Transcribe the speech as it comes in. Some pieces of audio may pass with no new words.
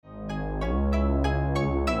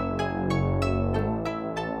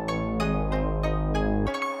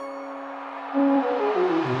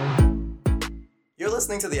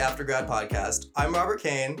listening to the Aftergrad Podcast. I'm Robert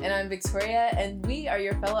Kane. And I'm Victoria, and we are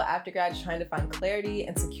your fellow aftergrads trying to find clarity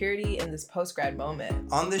and security in this post-grad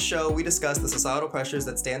moment. On this show, we discuss the societal pressures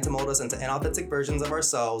that stand to mold us into inauthentic versions of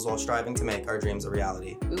ourselves while striving to make our dreams a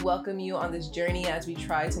reality. We welcome you on this journey as we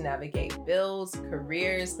try to navigate bills,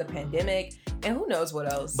 careers, the pandemic, and who knows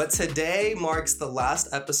what else. But today marks the last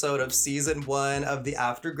episode of season 1 of the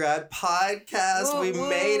Aftergrad Podcast. We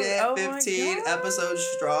made it 15 episodes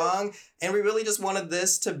strong. And we really just wanted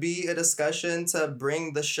this to be a discussion to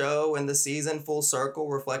bring the show and the season full circle,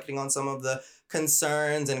 reflecting on some of the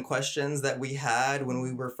concerns and questions that we had when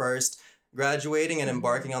we were first graduating and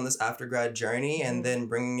embarking on this aftergrad journey, and then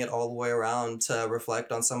bringing it all the way around to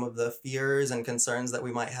reflect on some of the fears and concerns that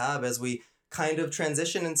we might have as we kind of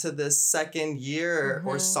transition into this second year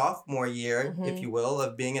or sophomore year, if you will,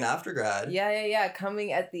 of being an aftergrad. Yeah.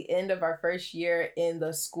 Coming at the end of our first year in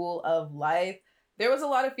the school of life. There was a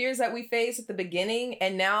lot of fears that we faced at the beginning,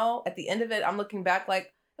 and now at the end of it, I'm looking back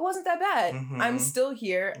like, it wasn't that bad. I'm still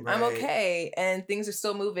here. Right. I'm okay. And things are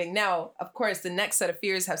still moving. Now, of course, the next set of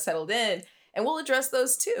fears have settled in, and we'll address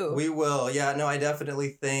those too. We will. Yeah, no, I definitely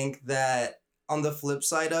think that on the flip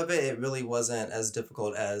side of it, it really wasn't as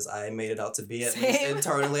difficult as I made it out to be. At least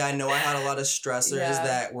internally, I know I had a lot of stressors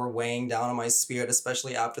that were weighing down on my spirit,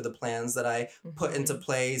 especially after the plans that I put into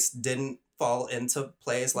place didn't fall into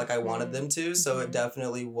place like I wanted them to. So it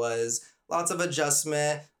definitely was lots of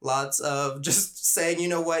adjustment, lots of just saying, you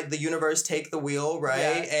know what, the universe, take the wheel, right?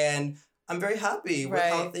 Yeah. And I'm very happy with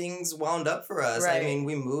how things wound up for us. I mean,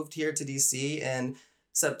 we moved here to DC in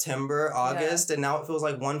September, August, and now it feels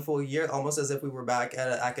like one full year, almost as if we were back at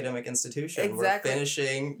an academic institution. Exactly. We're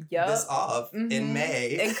finishing this off in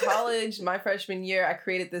May. In college, my freshman year, I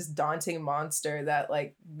created this daunting monster that,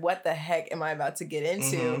 like, what the heck am I about to get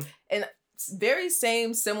into? And very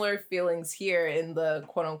similar feelings here in the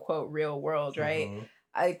quote unquote real world, right?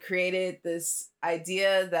 I created this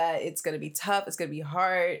idea that it's going to be tough, it's going to be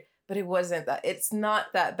hard, but it wasn't that. It's not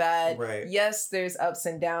that bad. Right. Yes, there's ups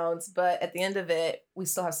and downs, but at the end of it, we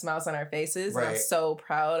still have smiles on our faces. Right. And I'm so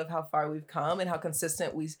proud of how far we've come and how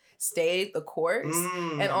consistent we stayed the course,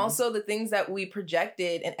 and also the things that we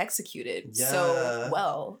projected and executed so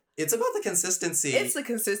well. It's about the consistency. It's the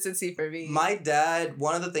consistency for me. My dad,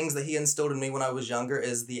 one of the things that he instilled in me when I was younger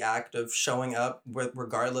is the act of showing up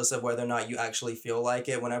regardless of whether or not you actually feel like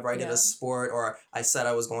it. Whenever I did a sport or I said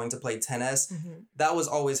I was going to play tennis, that was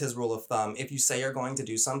always his rule of thumb. If you say you're going to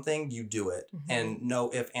do something, you do it. And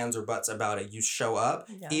no ifs, ands, or buts about it. You show up.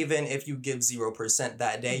 Even if you give 0%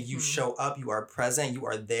 that day, you show up, you are present, you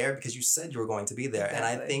are there because you said you were going to be there.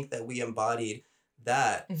 Exactly. And I think that we embodied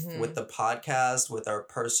that with the podcast, with our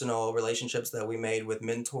personal relationships that we made with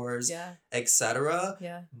mentors, etc.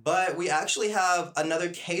 But we actually have another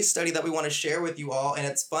case study that we want to share with you all. And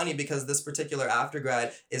it's funny because this particular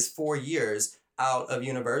aftergrad is 4 years out of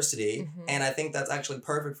university. And I think that's actually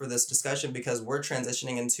perfect for this discussion because we're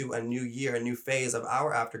transitioning into a new year, a new phase of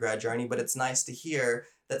our aftergrad journey. But it's nice to hear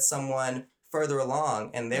that someone further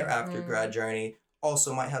along in their aftergrad journey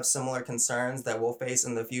also might have similar concerns that we'll face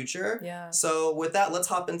in the future. So with that, let's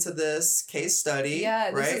hop into this case study.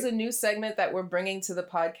 This is a new segment that we're bringing to the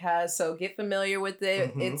podcast. So get familiar with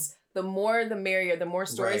it. It's the more the merrier. The more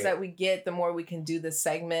stories that we get, the more we can do this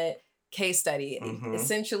segment. Case study.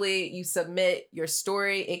 Essentially, you submit your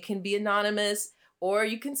story. It can be anonymous, or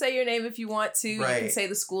you can say your name if you want to. You can say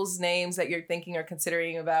the school's names that you're thinking or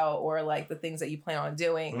considering about, or like the things that you plan on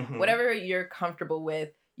doing. Whatever you're comfortable with,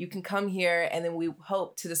 you can come here, and then we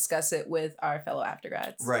hope to discuss it with our fellow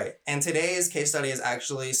aftergrads. Right. And today's case study is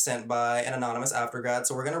actually sent by an anonymous aftergrad,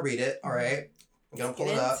 so we're going to read it, all right? I'm going to pull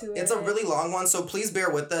it up. It's a really long one, so please bear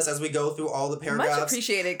with us as we go through all the paragraphs. Much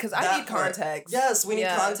appreciated, because I need context. Yes, we need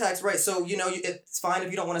context, right. So, you know, it's fine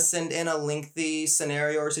if you don't want to send in a lengthy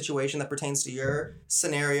scenario or situation that pertains to your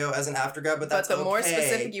scenario as an aftergrad, but that's the more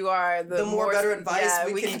specific you are, the more better advice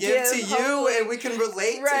we can give to you, and we can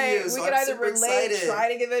relate to you. So we can either relate,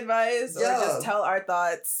 try to give advice, or just tell our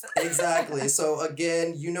thoughts. Exactly. So,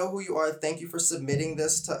 again, you know who you are. Thank you for submitting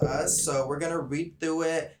this to us. So, we're going to read through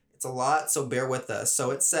it. It's a lot, so bear with us.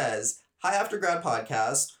 So it says, "Hi Aftergrad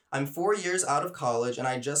Podcast. I'm 4 years out of college and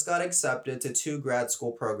I just got accepted to 2 grad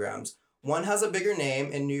school programs. One has a bigger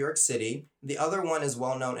name in New York City. The other one is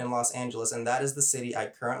well known in Los Angeles, and that is the city I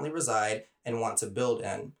currently reside and want to build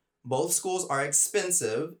in. Both schools are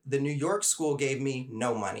expensive. The New York school gave me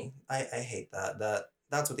no money." I hate that.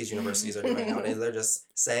 That's what these universities are doing nowadays. They're just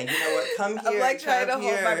saying, you know what, come here. I'm like trying to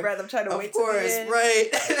hold my breath. I'm trying to wait till the end. Of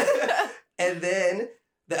course, right. And then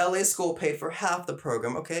the LA school paid for half the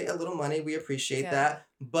program. Okay, a little money. We appreciate that.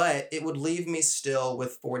 But it would leave me still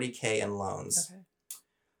with $40,000 in loans. Okay.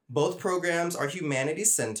 Both programs are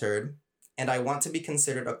humanities-centered, and I want to be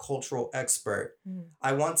considered a cultural expert.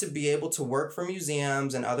 I want to be able to work for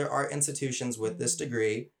museums and other art institutions with this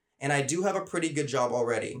degree, and I do have a pretty good job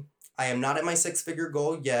already. I am not at my 6-figure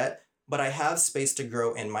goal yet, but I have space to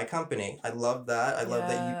grow in my company. I love that. I love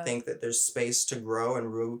that you think that there's space to grow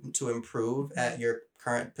and room to improve at your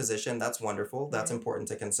current position. That's wonderful. That's important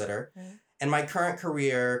to consider. And my current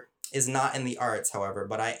career is not in the arts, however,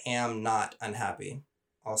 but I am not unhappy.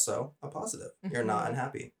 Also, a positive. You're not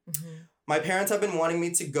unhappy. My parents have been wanting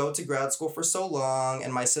me to go to grad school for so long,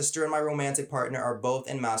 and my sister and my romantic partner are both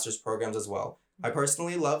in master's programs as well. I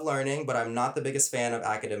personally love learning, but I'm not the biggest fan of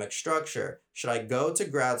academic structure. Should I go to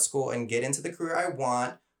grad school and get into the career I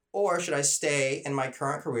want, or should I stay in my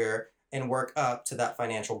current career and work up to that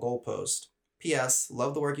financial goalpost? P.S.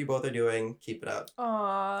 Love the work you both are doing. Keep it up.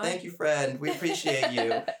 Aww. Thank you, friend. We appreciate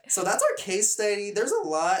you. So that's our case study. There's a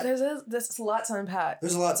lot. There's a lot to unpack.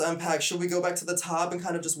 There's a lot to unpack. Should we go back to the top and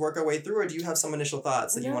kind of just work our way through, or do you have some initial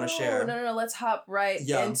thoughts that you want to share? No. Let's hop right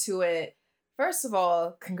into it. First of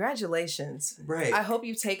all, congratulations. Right. I hope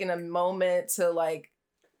you've taken a moment to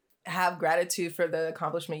have gratitude for the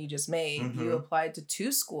accomplishment you just made. You applied to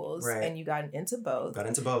 2 schools and you got into both.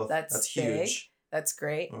 That's huge. That's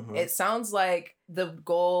great. It sounds like the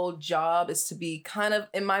goal job is to be kind of,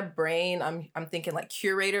 in my brain, I'm thinking like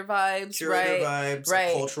curator vibes, right?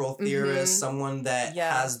 A cultural theorist, someone that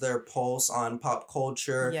has their pulse on pop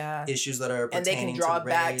culture, issues that are pertaining to race. And they can draw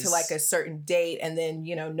back to like a certain date and then,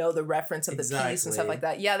 know the reference of the piece and stuff like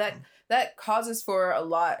that. Yeah, that causes for a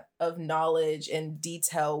lot of knowledge and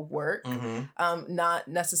detail work. Not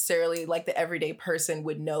necessarily like the everyday person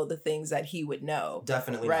would know the things that he would know.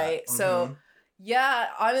 Definitely right? Not. So yeah,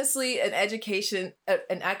 honestly, an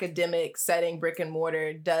academic setting, brick and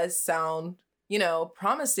mortar does sound,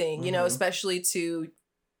 promising, especially to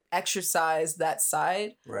exercise that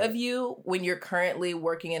side of you when you're currently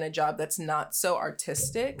working in a job that's not so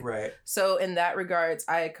artistic. Right. So in that regards,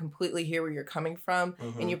 I completely hear where you're coming from.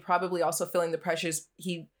 And you're probably also feeling the pressures.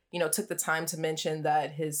 He, took the time to mention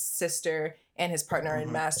that his sister and his partner are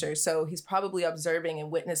in masters. So he's probably observing and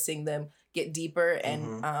witnessing them get deeper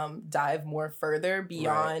and dive more further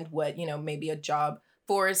beyond what, maybe a job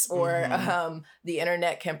force or the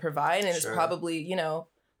internet can provide. And it's probably,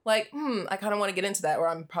 I kind of want to get into that, or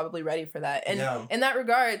I'm probably ready for that. And in that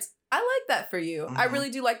regards, I like that for you. I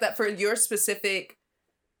really do like that for your specific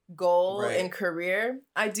goal and career.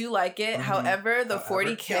 I do like it. However, the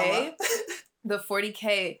 40K, the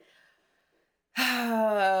 40K.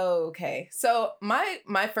 Okay. So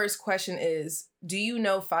my first question is, do you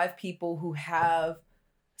know 5 people who have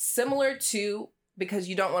similar to, because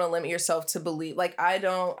you don't want to limit yourself to believe, like I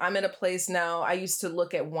don't, I'm in a place now, I used to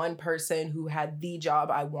look at one person who had the job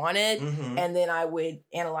I wanted and then I would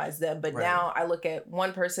analyze them. But now I look at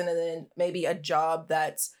one person and then maybe a job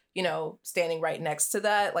that's, standing right next to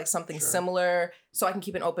that, like something similar, so I can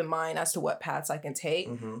keep an open mind as to what paths I can take.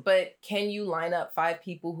 But can you line up 5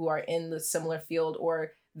 people who are in the similar field,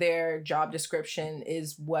 or their job description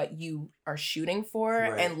is what you are shooting for,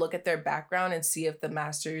 and look at their background and see if the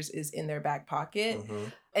master's is in their back pocket?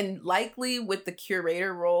 And likely with the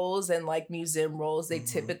curator roles and like museum roles, they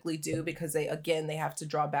typically do, because they have to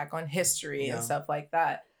draw back on history and stuff like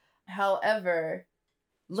that. However,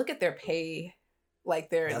 look at their pay.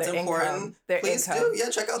 Like their income. Please do.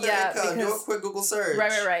 Yeah, check out their income. Do a quick Google search.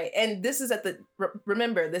 Right. And this is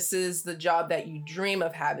remember, this is the job that you dream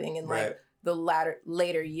of having in like the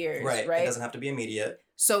later years. Right. It doesn't have to be immediate.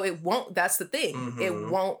 So it won't, that's the thing. It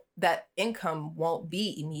won't, that income won't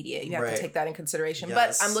be immediate. You have to take that in consideration.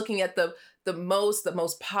 Yes. But I'm looking at the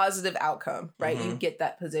most positive outcome, right? You get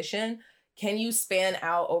that position. Can you span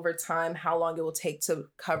out over time how long it will take to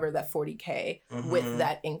cover that 40K with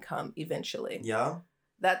that income eventually? Yeah.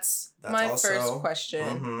 That's my also, first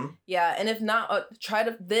question. Yeah. And if not, try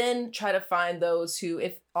to find those who,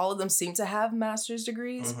 if all of them seem to have master's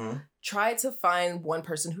degrees, try to find one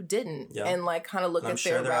person who didn't and like kind of look at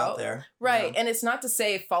their route. Out there. Right. And it's not to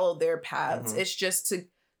say follow their paths. It's just to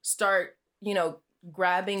start,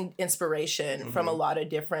 grabbing inspiration from a lot of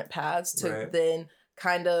different paths to then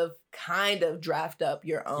kind of draft up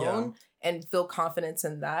your own and feel confidence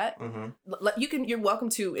in that. You're welcome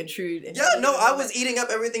to intrude. I was eating up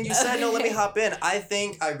everything you said. No, let me hop in. I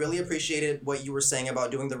think I really appreciated what you were saying about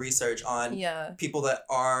doing the research on people that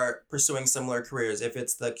are pursuing similar careers. If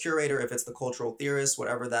it's the curator, if it's the cultural theorist,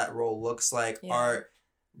 whatever that role looks like, art,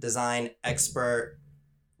 design expert,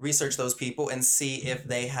 research those people and see if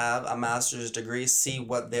they have a master's degree, see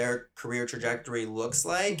what their career trajectory looks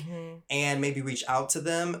like, and maybe reach out to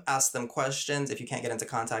them, ask them questions. If you can't get into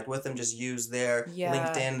contact with them, just use their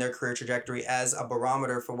LinkedIn, their career trajectory as a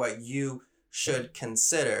barometer for what you should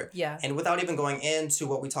consider. Yeah. And without even going into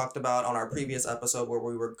what we talked about on our previous episode where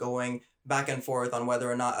we were going back and forth on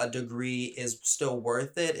whether or not a degree is still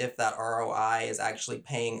worth it, if that ROI is actually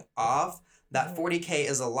paying off, that 40K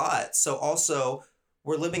is a lot. So also,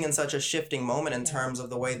 we're living in such a shifting moment in terms of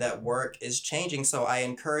the way that work is changing. So I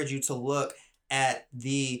encourage you to look at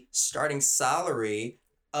the starting salary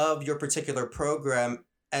of your particular program,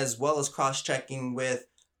 as well as cross-checking with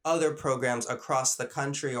other programs across the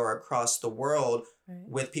country or across the world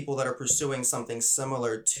with people that are pursuing something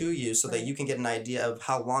similar to you, so that you can get an idea of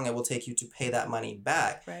how long it will take you to pay that money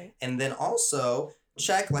back. And then also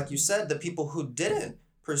check, like you said, the people who didn't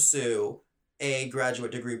pursue a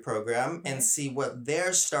graduate degree program and see what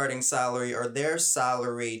their starting salary or their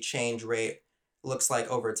salary change rate looks like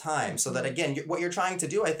over time. So that, again, what you're trying to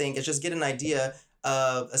do, I think, is just get an idea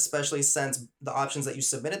of, especially since the options that you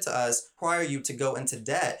submitted to us require you to go into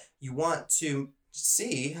debt, you want to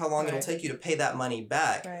see how long it'll take you to pay that money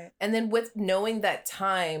back. And then with knowing that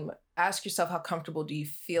time, ask yourself, how comfortable do you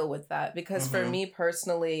feel with that? Because for me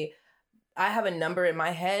personally, I have a number in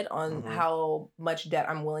my head on how much debt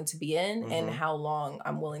I'm willing to be in and how long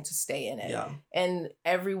I'm willing to stay in it. And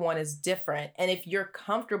everyone is different. And if you're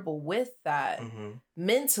comfortable with that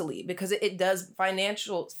mentally, because it does,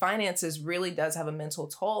 finances really does have a mental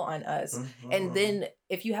toll on us. And then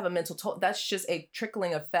if you have a mental toll, that's just a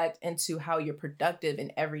trickling effect into how you're productive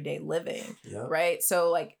in everyday living. Right? So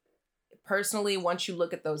like personally, once you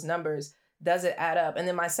look at those numbers, does it add up? And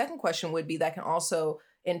then my second question would be, that can also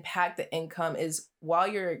impact the income, is while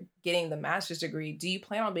you're getting the master's degree, do you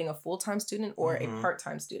plan on being a full-time student or a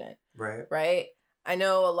part-time student? Right. I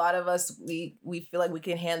know a lot of us, we feel like we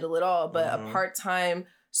can handle it all, but a part-time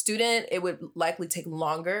student, it would likely take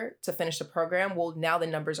longer to finish the program. Well, now the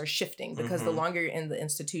numbers are shifting because the longer you're in the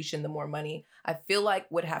institution, the more money I feel like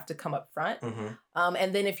would have to come up front.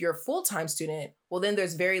 And then if you're a full-time student, well, then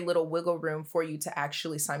there's very little wiggle room for you to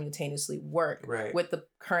actually simultaneously work with the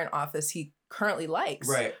current office he currently likes.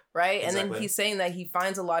 Right. Exactly. And then he's saying that he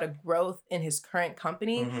finds a lot of growth in his current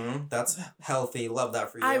company. That's healthy. Love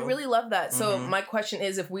that for you. I really love that. So my question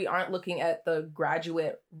is, if we aren't looking at the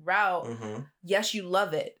graduate route, yes, you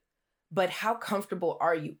love it, but how comfortable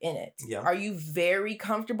are you in it? Are you very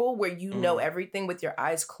comfortable where you know everything with your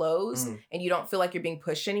eyes closed and you don't feel like you're being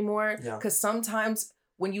pushed anymore? Because sometimes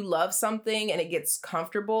when you love something and it gets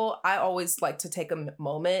comfortable, I always like to take a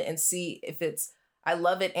moment and see if it's, I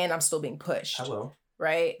love it and I'm still being pushed.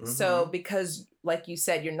 Right? So because like you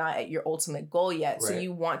said, you're not at your ultimate goal yet. So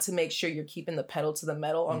you want to make sure you're keeping the pedal to the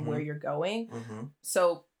metal on where you're going.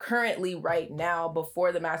 So currently right now,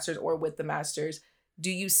 before the master's or with the master's,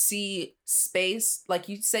 do you see space? Like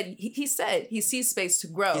you said, he said he sees space to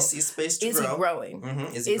grow. He sees space to grow. Is he growing?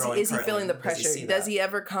 Is he growing? Is he feeling the pressure? Does he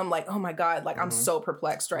ever come like, oh my God, like I'm so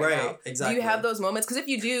perplexed right now? Exactly. Do you have those moments? Because if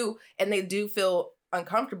you do, and they do feel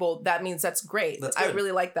uncomfortable, that means that's great. I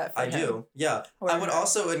really like that for him. I do. Yeah. I would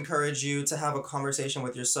also encourage you to have a conversation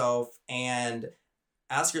with yourself and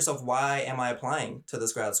ask yourself, why am I applying to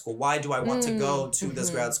this grad school? Why do I want to go to this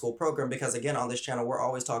grad school program? Because again, on this channel, we're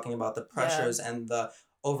always talking about the pressures and the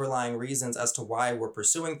overlying reasons as to why we're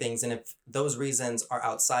pursuing things. And if those reasons are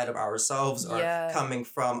outside of ourselves or coming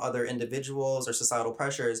from other individuals or societal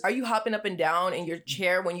pressures. Are you hopping up and down in your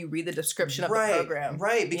chair when you read the description of the program?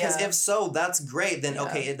 Right. Because if so, that's great. Then,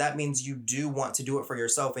 okay, that means you do want to do it for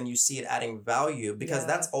yourself and you see it adding value, because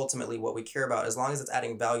that's ultimately what we care about. As long as it's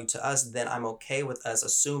adding value to us, then I'm okay with us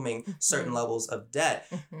assuming certain levels of debt.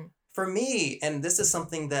 For me, and this is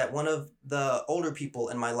something that one of the older people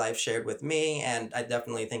in my life shared with me, and I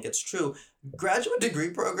definitely think it's true, graduate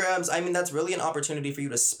degree programs, I mean, that's really an opportunity for you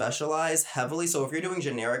to specialize heavily. So if you're doing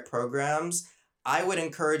generic programs, I would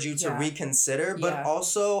encourage you to reconsider, but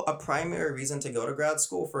also a primary reason to go to grad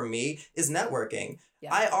school for me is networking.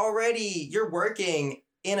 You're working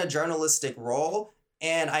in a journalistic role,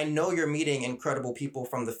 and I know you're meeting incredible people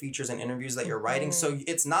from the features and interviews that you're writing. So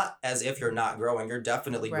it's not as if you're not growing. You're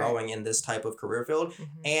definitely growing in this type of career field.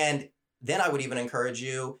 And then I would even encourage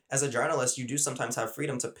you, as a journalist, you do sometimes have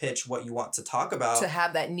freedom to pitch what you want to talk about. To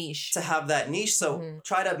have that niche. So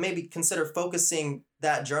try to maybe consider focusing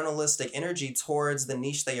that journalistic energy towards the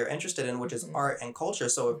niche that you're interested in, which is art and culture.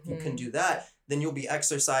 So if you can do that, then you'll be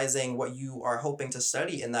exercising what you are hoping to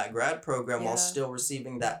study in that grad program while still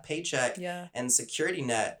receiving that paycheck and security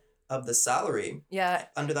net of the salary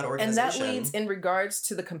under that organization. And that leads in regards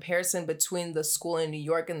to the comparison between the school in New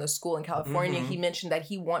York and the school in California. He mentioned that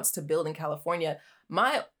he wants to build in California.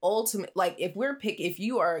 My ultimate, like, if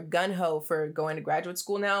you are gun-ho for going to graduate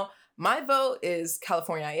school now, my vote is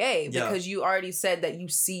California IA, because you already said that you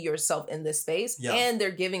see yourself in this space and they're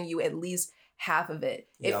giving you at least half of it.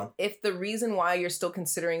 If the reason why you're still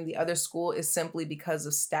considering the other school is simply because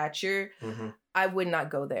of stature, I would not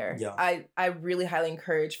go there. I really highly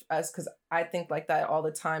encourage us, because I think like that all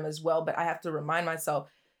the time as well. But I have to remind myself,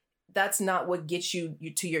 that's not what gets you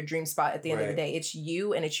to your dream spot at the end of the day. It's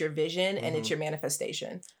you, and it's your vision, and it's your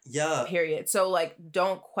manifestation. Period. So like,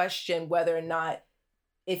 don't question whether or not,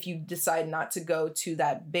 if you decide not to go to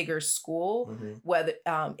that bigger school, whether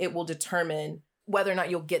it will determine whether or not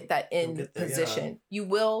you'll get that position. You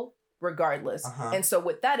will regardless. And so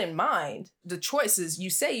with that in mind, the choice is, you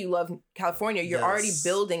say you love California, you're already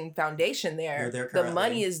building foundation there. You're there currently. The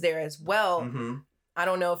money is there as well. I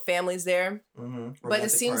don't know if family's there, but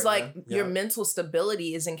it seems like your mental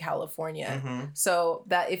stability is in California. So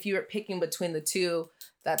that if you're picking between the two,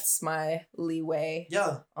 that's my leeway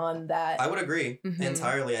on that. I would agree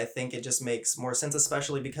entirely. I think it just makes more sense,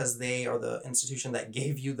 especially because they are the institution that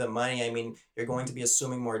gave you the money. I mean, you're going to be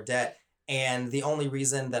assuming more debt. And the only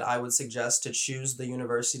reason that I would suggest to choose the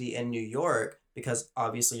university in New York, because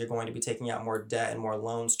obviously you're going to be taking out more debt and more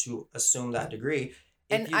loans to assume that degree.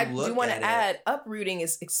 And I do want to add, uprooting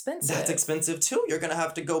is expensive. That's expensive too. You're going to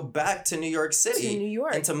have to go back to New York City. To New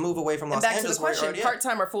York. And to move away from Los Angeles. Back to the question,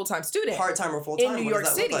 part-time or full-time student? Part-time or full-time. In New York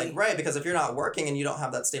City. Like? Right, because if you're not working and you don't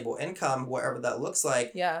have that stable income, whatever that looks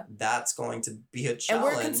like, that's going to be a challenge.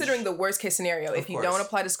 And we're considering the worst-case scenario. If you don't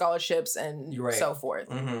apply to scholarships and so forth.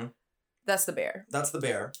 That's the bear. That's the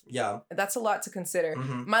bear. Yeah. That's a lot to consider.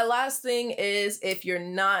 My last thing is, if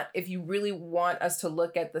you really want us to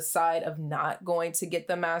look at the side of not going to get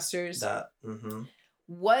the master's,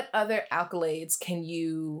 what other accolades can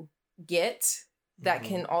you get that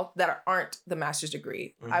that aren't the master's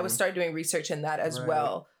degree? I would start doing research in that as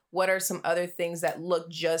well. What are some other things that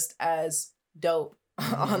look just as dope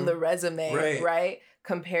on the resume, right?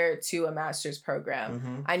 Compared to a master's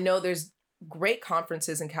program. I know there's great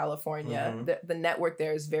conferences in California. The network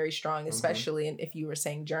there is very strong, especially if you were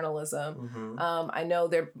saying journalism. I know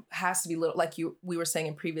there has to be little, like we were saying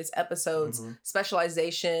in previous episodes,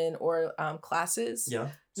 specialization or classes.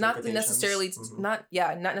 Not necessarily not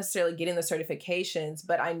necessarily getting the certifications,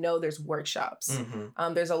 but I know there's workshops.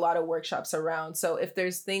 There's a lot of workshops around. So if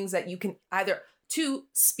there's things that you can either to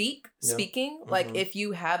speaking, like if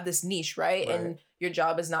you have this niche, right? And your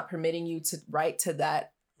job is not permitting you to write to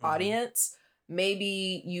that audience,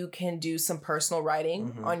 maybe you can do some personal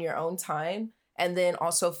writing on your own time, and then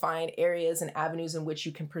also find areas and avenues in which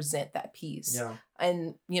you can present that piece.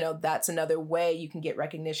 And that's another way you can get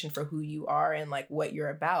recognition for who you are and like what you're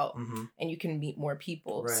about, and you can meet more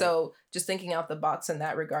people. So just thinking out the box in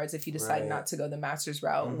that regards, if you decide not to go the master's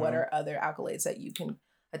route, what are other accolades that you can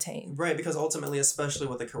attain? Right, because ultimately, especially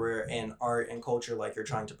with a career in art and culture like you're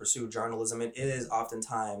trying to pursue, journalism, it is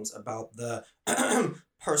oftentimes about the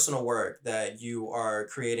personal work that you are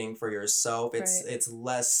creating for yourself. It's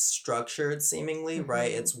less structured, seemingly,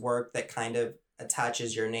 right? It's work that kind of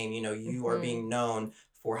attaches your name. You are being known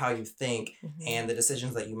for how you think and the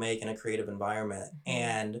decisions that you make in a creative environment.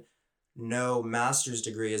 And no master's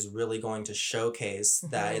degree is really going to showcase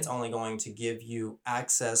that. It's only going to give you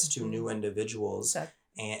access to new individuals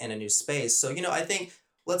and in a new space. So, I think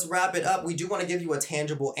let's wrap it up. We do want to give you a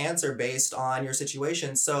tangible answer based on your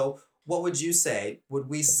situation. So what would you say? Would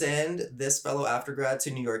we send this fellow aftergrad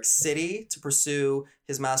to New York City to pursue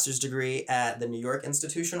his master's degree at the New York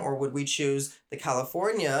institution? Or would we choose the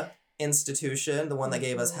California institution, the one that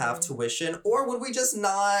gave us half tuition? Or would we just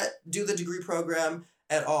not do the degree program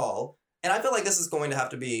at all? And I feel like this is going to have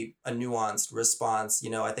to be a nuanced response.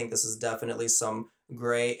 I think this is definitely some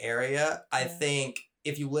gray area. I think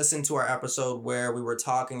if you listen to our episode where we were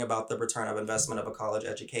talking about the return of investment of a college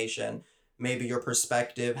education, maybe your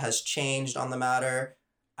perspective has changed on the matter.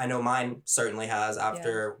 I know mine certainly has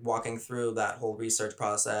after walking through that whole research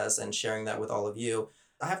process and sharing that with all of you.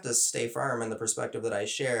 I have to stay firm in the perspective that I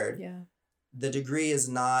shared. The degree is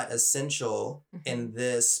not essential in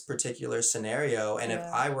this particular scenario. And if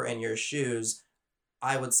I were in your shoes,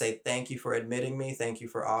 I would say thank you for admitting me. Thank you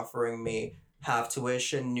for offering me half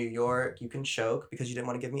tuition, New York. You can choke because you didn't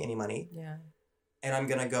want to give me any money. And I'm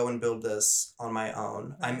going to go and build this on my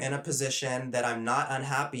own. I'm in a position that I'm not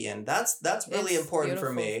unhappy in. That's really important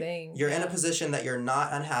for me. You're in a position that you're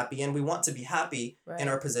not unhappy in. We want to be happy in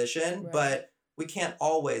our position, but we can't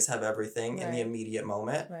always have everything in the immediate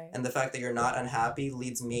moment. And the fact that you're not unhappy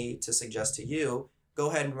leads me to suggest to you, go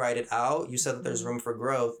ahead and write it out. You said that there's room for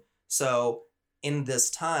growth. So in this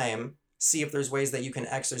time, see if there's ways that you can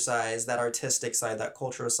exercise that artistic side, that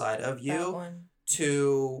cultural side of you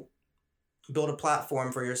to build a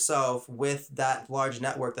platform for yourself with that large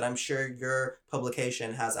network that I'm sure your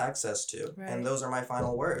publication has access to. Right. And those are my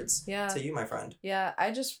final words to you, my friend. Yeah,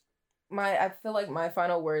 I feel like my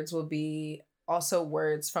final words will be also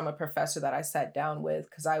words from a professor that I sat down with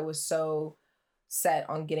because I was so set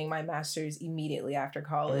on getting my master's immediately after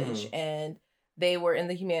college. And they were in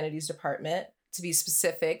the humanities department. To be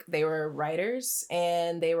specific, they were writers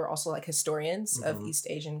and they were also like historians of East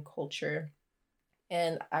Asian culture.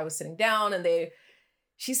 And I was sitting down and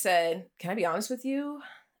she said, can I be honest with you?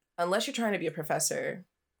 Unless you're trying to be a professor,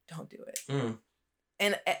 don't do it.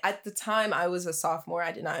 And at the time I was a sophomore,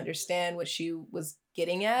 I did not understand what she was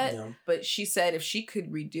getting at. Yeah. But she said if she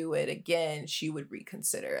could redo it again, she would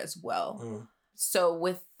reconsider as well. So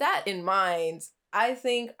with that in mind, I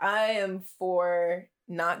think I am for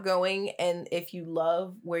not going. And if you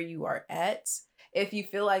love where you are at, if you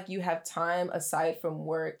feel like you have time aside from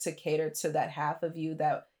work to cater to that half of you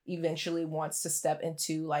that eventually wants to step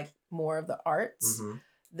into like more of the arts,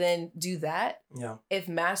 then do that. Yeah. If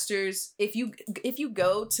you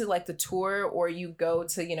go to like the tour or you go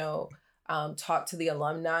to, talk to the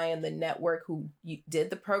alumni and the network who did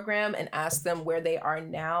the program and ask them where they are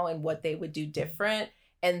now and what they would do different,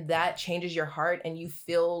 and that changes your heart and you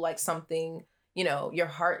feel like something, your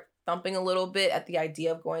heart thumping a little bit at the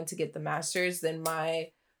idea of going to get the master's, then my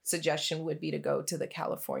suggestion would be to go to the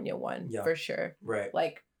California one for sure. Right.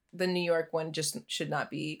 Like the New York one just should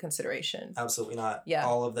not be consideration. Absolutely not. Yeah.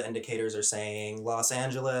 All of the indicators are saying Los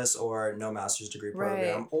Angeles or no master's degree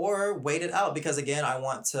program or wait it out because again, I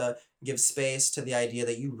want to give space to the idea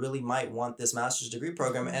that you really might want this master's degree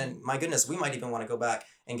program. And my goodness, we might even want to go back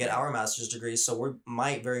and get our master's degree. So we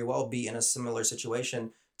might very well be in a similar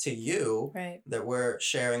situation to you that we're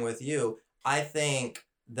sharing with you. I think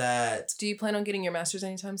that... Do you plan on getting your master's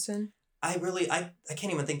anytime soon? I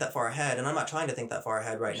can't even think that far ahead, and I'm not trying to think that far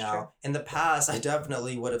ahead right now. True. In the past, I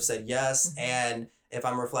definitely would have said yes, and if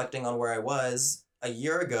I'm reflecting on where I was a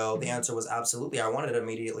year ago, the answer was absolutely. I wanted it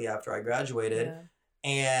immediately after I graduated,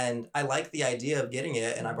 and I like the idea of getting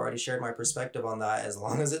it, and I've already shared my perspective on that. As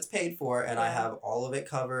long as it's paid for, and I have all of it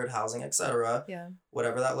covered, housing, etc.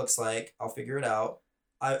 Whatever that looks like, I'll figure it out.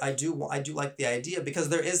 I do like the idea because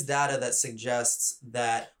there is data that suggests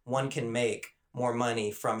that one can make more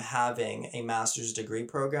money from having a master's degree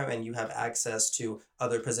program and you have access to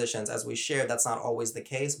other positions. As we shared, that's not always the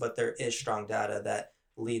case, but there is strong data that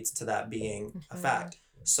leads to that being a fact.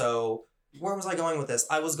 So where was I going with this?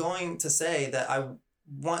 I was going to say that I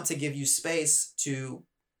want to give you space to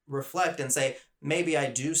reflect and say, maybe I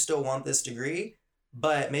do still want this degree,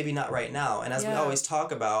 but maybe not right now. And as we always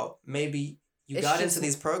talk about, maybe you got into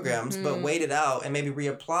these programs, but wait it out and maybe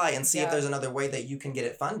reapply and see if there's another way that you can get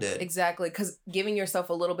it funded. Exactly. Because giving yourself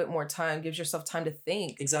a little bit more time gives yourself time to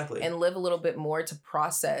think. Exactly. And live a little bit more to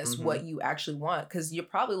process what you actually want. Because you're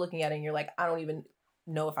probably looking at it and you're like, I don't even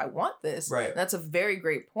know if I want this. Right. That's a very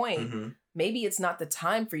great point. Maybe it's not the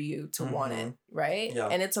time for you to want it. Right. Yeah.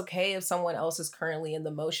 And it's okay if someone else is currently in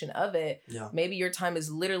the motion of it. Yeah. Maybe your time is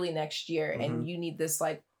literally next year and you need this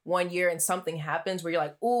like 1 year and something happens where you're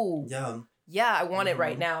like, ooh. Yeah, I want it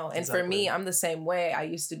right now. And for me, I'm the same way. I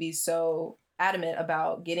used to be so adamant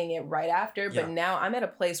about getting it right after, but now I'm at a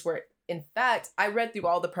place where, in fact, I read through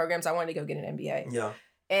all the programs. I wanted to go get an MBA. Yeah.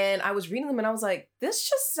 And I was reading them and I was like, this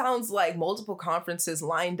just sounds like multiple conferences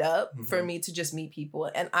lined up for me to just meet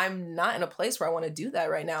people. And I'm not in a place where I want to do that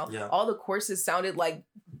right now. Yeah. All the courses sounded like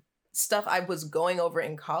stuff I was going over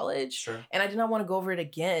in college. Sure. And I did not want to go over it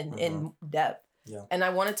again in depth. Yeah. And I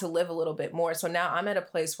wanted to live a little bit more. So now I'm at a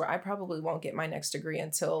place where I probably won't get my next degree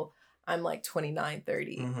until I'm like 29,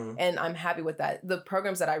 30. And I'm happy with that. The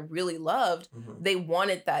programs that I really loved, they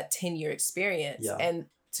wanted that 10-year experience. Yeah. And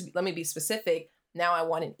let me be specific. Now I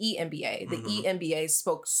want an eMBA. The eMBA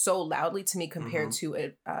spoke so loudly to me compared to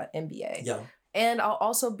an MBA. Yeah. And I'll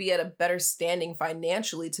also be at a better standing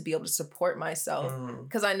financially to be able to support myself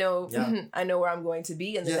because I know I know where I'm going to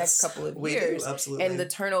be in the next couple of years. Absolutely. And the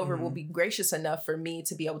turnover will be gracious enough for me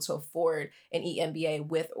to be able to afford an eMBA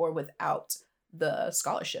with or without the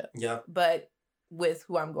scholarship. Yeah. But with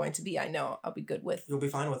who I'm going to be, I know I'll be good with. You'll be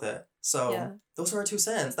fine with it. So those are our 2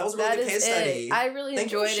 cents. That was a really good case study. I really enjoyed it.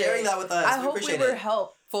 Thank you for sharing that with us. I hope we were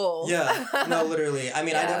helpful. Yeah. No, literally. I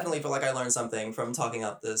mean, I definitely feel like I learned something from talking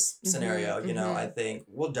out this scenario. You know, I think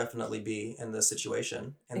we'll definitely be in this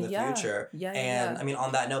situation in the future. Yeah. And I mean,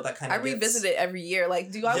 on that note, that kind of revisit it every year.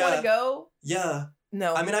 Like, do I want to go? Yeah.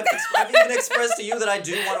 No. I mean, I've even expressed to you that I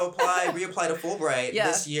do want to reapply to Fulbright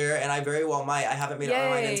this year, and I very well might. I haven't made up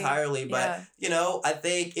my mind entirely, but, you know, I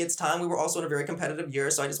think it's time. We were also in a very competitive year,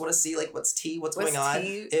 so I just want to see, like, what's going on.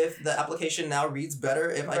 If the application now reads better,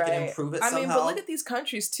 if I can improve it somehow. I mean, but look at these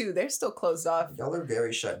countries, too. They're still closed off. Y'all are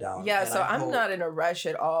very shut down. Yeah, so I'm not in a rush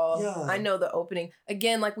at all. Yeah. I know the opening.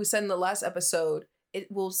 Again, like we said in the last episode, it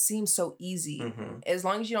will seem so easy. As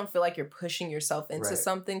long as you don't feel like you're pushing yourself into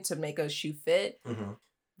something to make a shoe fit,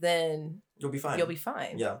 then you'll be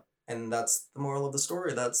fine. Yeah. And that's the moral of the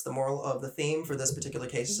story. That's the moral of the theme for this particular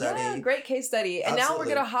case study. Yeah, great case study. And now we're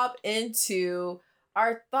going to hop into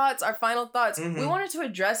our thoughts, our final thoughts. We wanted to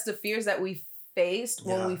address the fears that we faced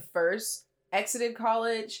when we first exited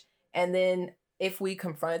college. And then if we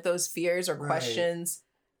confronted those fears or questions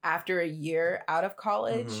after a year out of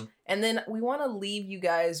college. And then we want to leave you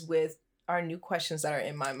guys with our new questions that are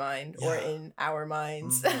in my mind or in our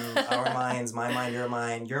minds. Our minds, my mind, your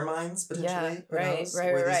minds, potentially.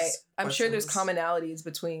 Yeah, right. I'm sure there's commonalities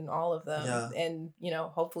between all of them. Yeah. And, you know,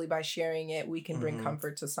 hopefully by sharing it, we can bring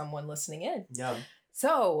comfort to someone listening in. Yeah.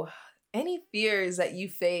 So, any fears that you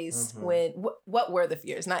faced when, what were the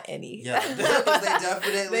fears? Not any. Yeah, because they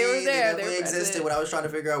definitely existed when I was trying to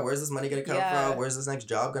figure out where's this money going to come from? Where's this next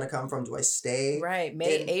job going to come from? Do I stay? Right,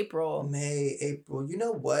 April. You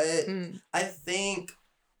know what? I think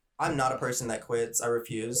I'm not a person that quits. I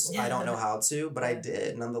refuse. I don't know how to, but I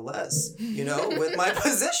did nonetheless, you know, with my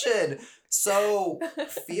position. So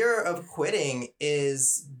fear of quitting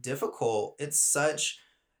is difficult. It's such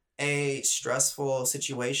a stressful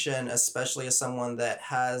situation, especially as someone that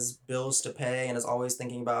has bills to pay and is always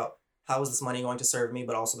thinking about how is this money going to serve me,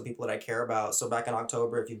 but also the people that I care about. So back in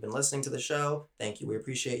October, if you've been listening to the show, thank you. We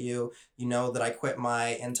appreciate you. You know that I quit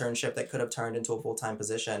my internship that could have turned into a full-time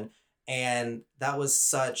position. And that was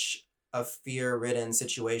such a fear-ridden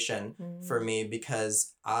situation for me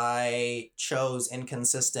because I chose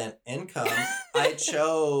inconsistent income. I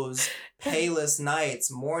chose payless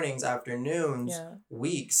nights, mornings, afternoons,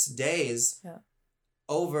 weeks, days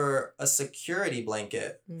over a security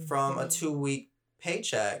blanket from a 2-week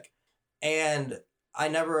paycheck. And I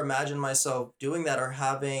never imagined myself doing that or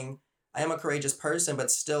having, I am a courageous person,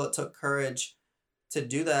 but still it took courage to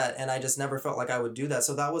do that, and I just never felt like I would do that.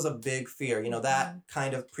 So that was a big fear. You know, that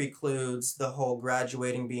kind of precludes the whole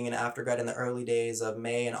graduating, being an aftergrad in the early days of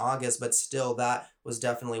May and August, but still that was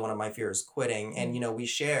definitely one of my fears, quitting. And, you know, we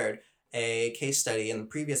shared a case study in the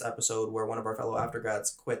previous episode where one of our fellow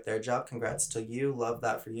aftergrads quit their job. Congrats to you. Love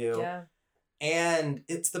that for you. Yeah. And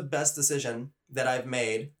it's the best decision that I've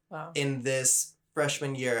made in this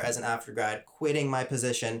freshman year as an aftergrad, quitting my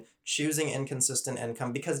position, choosing inconsistent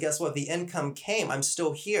income, because guess what? The income came. I'm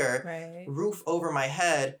still here, roof over my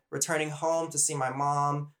head, returning home to see my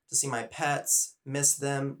mom, to see my pets, miss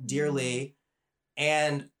them dearly.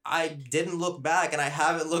 And I didn't look back, and I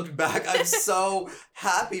haven't looked back. I'm so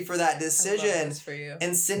happy for that decision. I love this for you.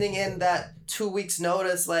 And sending in that 2 weeks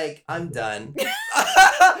notice, like, I'm done.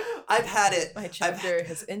 I've had it. My chapter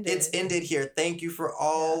has ended. It's ended here. Thank you for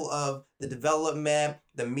all of the development,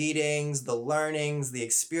 the meetings, the learnings, the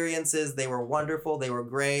experiences. They were wonderful. They were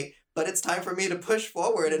great. But it's time for me to push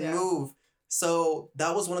forward and move. So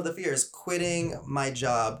that was one of the fears, quitting my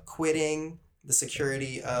job, quitting the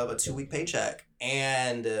security of a 2-week paycheck.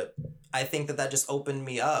 And I think that just opened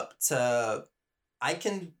me up to, I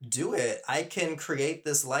can do it. I can create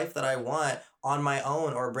this life that I want on my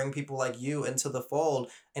own or bring people like you into the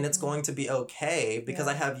fold, and it's going to be okay because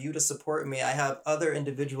I have you to support me. I have other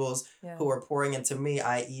individuals who are pouring into me,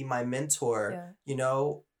 i.e. my mentor, you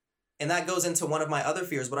know, and that goes into one of my other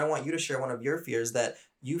fears, but I want you to share one of your fears that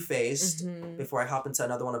you faced before I hop into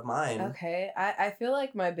another one of mine. Okay. I feel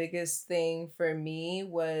like my biggest thing for me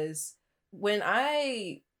was when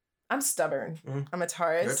I'm stubborn. I'm a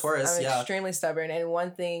Taurus. You're a Taurus, I'm extremely stubborn. And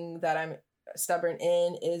one thing that I'm stubborn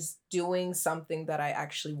in is doing something that I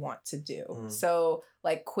actually want to do. So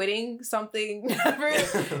like quitting something, never,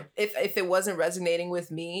 if it wasn't resonating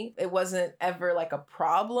with me, it wasn't ever like a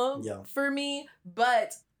problem for me.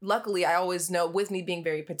 But luckily, I always know, with me being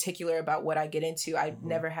very particular about what I get into, I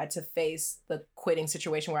never had to face the quitting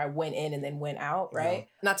situation where I went in and then went out, right?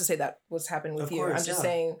 Not to say that was happening with you. I'm just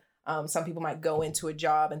saying, some people might go into a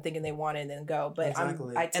job and thinking they want it and then go, but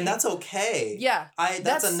and that's okay. Yeah,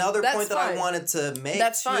 that's another point that I wanted to make.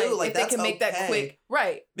 That's fine. Too. Like if they can make that quick,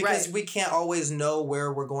 right? Because we can't always know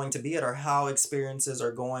where we're going to be at or how experiences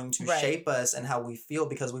are going to shape us and how we feel,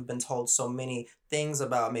 because we've been told so many things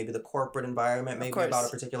about maybe the corporate environment, maybe about a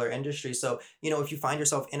particular industry. So, if you find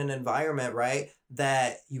yourself in an environment, right,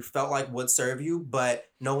 that you felt like would serve you, but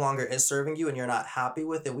no longer is serving you and you're not happy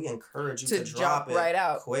with it, we encourage you to drop it, right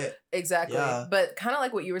out. Quit. Exactly. Yeah. But kind of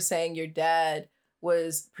like what you were saying, your dad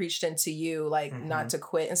was preached into you, like not to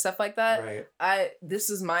quit and stuff like that. Right. This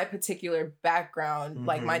is my particular background.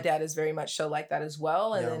 Like my dad is very much so like that as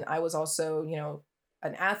well. And then I was also,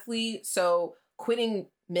 an athlete. So quitting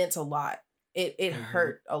meant a lot. It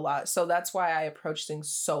hurt a lot. So that's why I approach things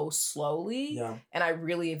so slowly. Yeah. And I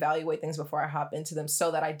really evaluate things before I hop into them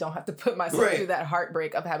so that I don't have to put myself through that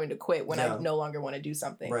heartbreak of having to quit when I no longer want to do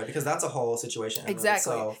something. Right. Because that's a whole situation.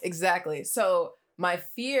 Exactly. So my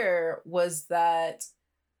fear was that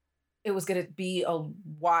it was going to be a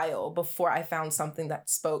while before I found something that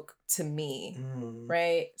spoke to me.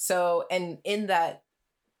 Right. So, and in that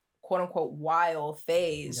quote unquote while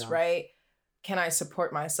phase, right? Can I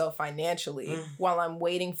support myself financially while I'm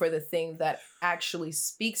waiting for the thing that actually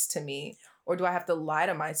speaks to me? Or do I have to lie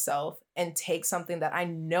to myself and take something that I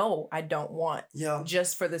know I don't want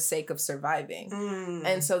just for the sake of surviving?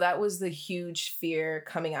 And so that was the huge fear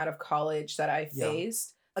coming out of college that I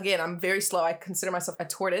faced. Again, I'm very slow. I consider myself a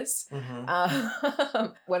tortoise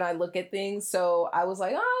when I look at things. So I was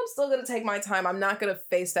like, I'm still going to take my time. I'm not going to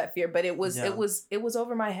face that fear. But it was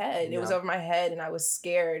over my head. It was over my head and I was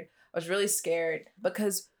scared. I was really scared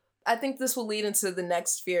because I think this will lead into the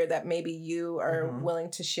next fear that maybe you are willing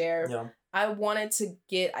to share. Yeah. I wanted to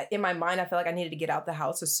in my mind, I felt like I needed to get out the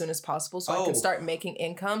house as soon as possible so I can start making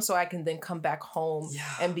income so I can then come back home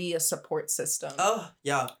and be a support system. Oh,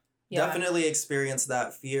 yeah. Definitely experienced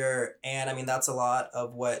that fear. And I mean, that's a lot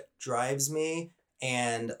of what drives me.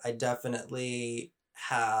 And I definitely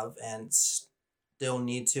have and still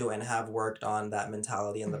need to and have worked on that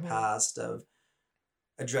mentality in the past of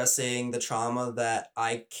addressing the trauma that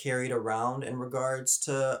I carried around in regards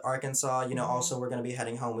to Arkansas. Also, we're going to be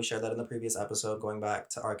heading home. We shared that in the previous episode, going back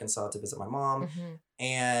to Arkansas to visit my mom.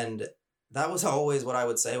 And that was always what I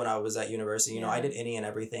would say when I was at university. I did any and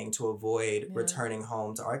everything to avoid returning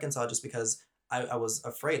home to Arkansas just because I was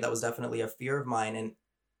afraid. That was definitely a fear of mine. And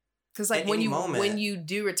because like when you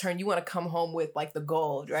do return, you want to come home with like the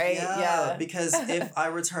gold, right? Yeah. Because if I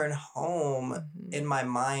return home, in my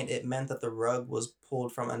mind, it meant that the rug was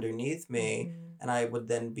pulled from underneath me, and I would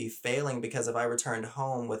then be failing because if I returned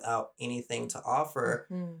home without anything to offer,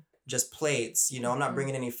 just plates, I'm not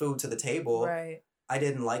bringing any food to the table. Right. I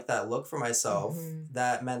didn't like that look for myself.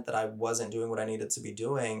 That meant that I wasn't doing what I needed to be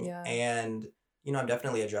doing. Yeah. And, I've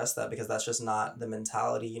definitely addressed that because that's just not the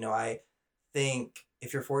mentality. I think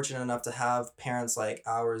if you're fortunate enough to have parents like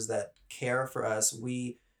ours that care for us,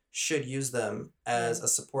 we should use them as a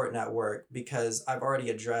support network because I've already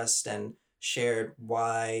addressed and shared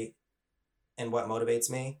why and what motivates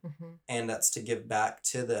me. And that's to give back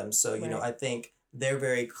to them. So, I think they're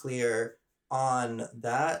very clear on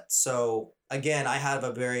that. So again, I have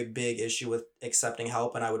a very big issue with accepting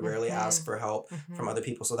help and I would rarely ask for help from other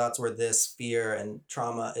people. So that's where this fear and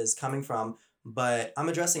trauma is coming from. But I'm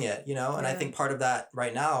addressing it, and I think part of that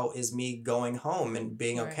right now is me going home and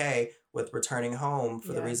being okay with returning home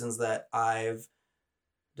for the reasons that I've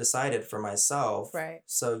decided for myself. Right.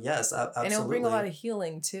 So yes, absolutely. And it'll bring a lot of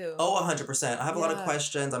healing too. Oh, 100%. I have a lot of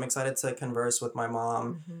questions. I'm excited to converse with my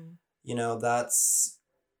mom. That's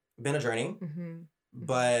been a journey,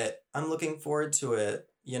 but I'm looking forward to it.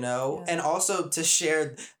 And also to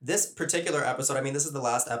share this particular episode. I mean, this is the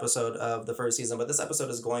last episode of the first season, but this episode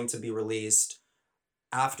is going to be released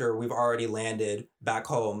after we've already landed back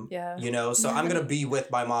home. Yeah. So I'm going to be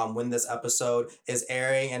with my mom when this episode is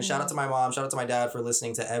airing. And shout out to my mom, shout out to my dad for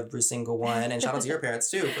listening to every single one. And shout out to your parents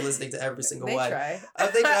too for listening to every single one. Try.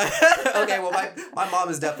 They try. Okay, well, my mom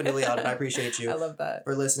is definitely on it. I appreciate you. I love that.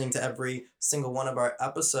 For listening to every single one of our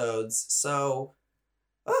episodes. So...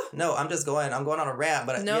 no, I'm going on a rant,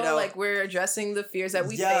 but like we're addressing the fears that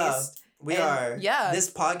we faced. We are. Yeah.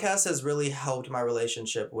 This podcast has really helped my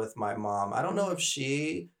relationship with my mom. I don't know if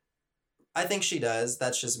I think she does.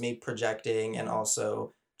 That's just me projecting and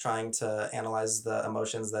also trying to analyze the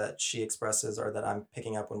emotions that she expresses or that I'm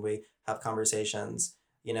picking up when we have conversations,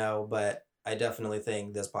 but I definitely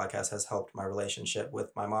think this podcast has helped my relationship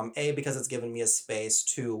with my mom. Because it's given me a space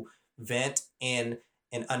to vent in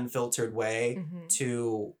an unfiltered way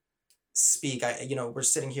to speak. We're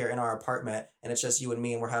sitting here in our apartment and it's just you and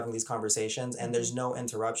me and we're having these conversations and there's no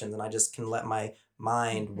interruptions and I just can let my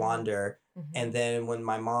mind wander. And then when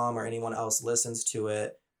my mom or anyone else listens to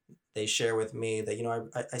it, they share with me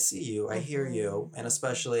that, I see you, I hear you. And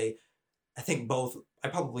especially, I think I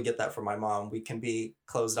probably get that from my mom. We can be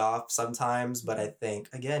closed off sometimes, but I think,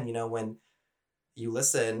 again, when you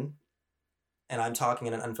listen and I'm talking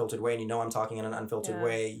in an unfiltered way, and I'm talking in an unfiltered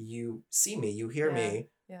way, you see me, you hear me.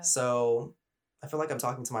 Yeah. So I feel like I'm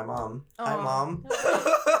talking to my mom. Aww. Hi, Mom.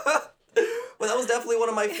 Well, that was definitely one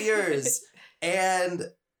of my fears. And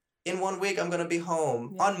in 1 week, I'm going to be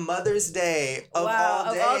home on Mother's Day of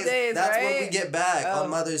all days. That's right? When we get back on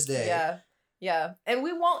Mother's Day. Yeah. Yeah. And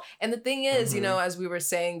we won't. And the thing is, you know, as we were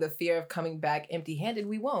saying, the fear of coming back empty-handed,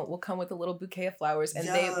 we won't. We'll come with a little bouquet of flowers, and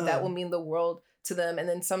that will mean the world to them. And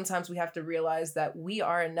then sometimes we have to realize that we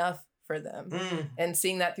are enough for them. And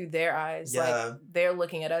seeing that through their eyes, like they're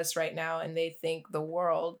looking at us right now and they think the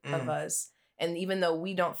world of us. And even though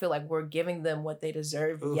we don't feel like we're giving them what they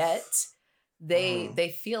deserve yet,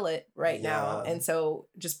 they feel it right now. And so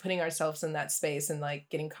just putting ourselves in that space and like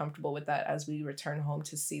getting comfortable with that as we return home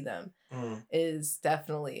to see them is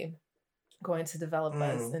definitely going to develop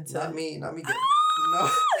us into... Not me. No. The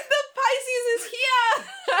Pisces is here!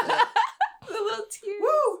 The little tears.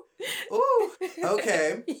 Woo! Ooh!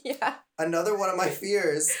 Okay. Yeah. Another one of my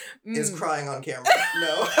fears is crying on camera.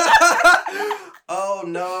 No. Oh,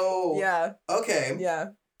 no. Yeah. Okay. Yeah.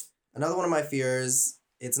 Another one of my fears...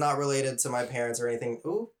 It's not related to my parents or anything.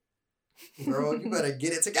 Ooh, girl, you better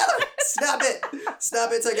get it together. Snap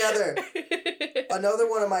it together. Another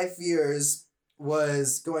one of my fears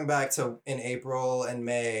was going back to in April and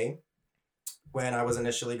May when I was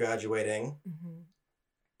initially graduating.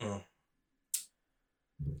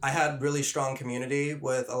 I had really strong community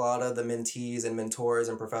with a lot of the mentees and mentors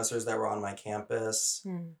and professors that were on my campus.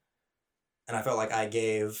 And I felt like I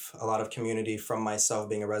gave a lot of community from myself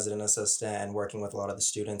being a resident assistant and working with a lot of the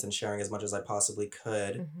students and sharing as much as I possibly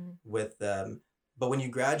could with them. But when you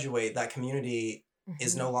graduate, that community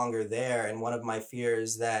is no longer there. And one of my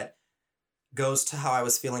fears that goes to how I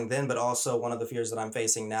was feeling then, but also one of the fears that I'm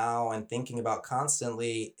facing now and thinking about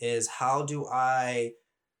constantly is how do I,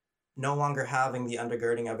 no longer having the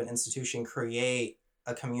undergirding of an institution, create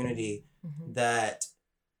a community that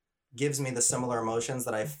gives me the similar emotions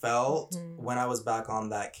that I felt when I was back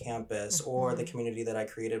on that campus or the community that I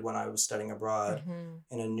created when I was studying abroad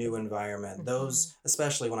in a new environment. Those,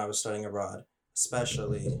 especially when I was studying abroad,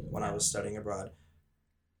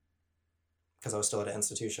 because I was still at an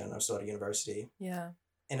institution, I was still at a university. Yeah.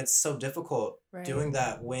 And it's so difficult doing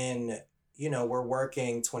that when, you know, we're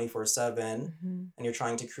working 24/7 and you're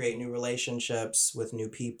trying to create new relationships with new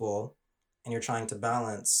people and you're trying to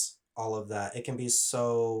balance all of that. It can be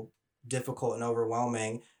so difficult and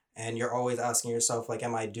overwhelming, and you're always asking yourself, like,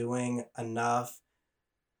 am I doing enough?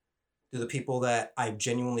 Do the people that I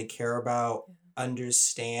genuinely care about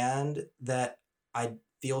understand that I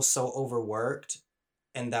feel so overworked,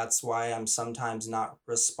 and that's why I'm sometimes not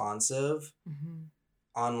responsive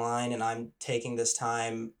online, and I'm taking this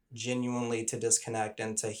time genuinely to disconnect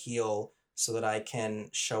and to heal so that I can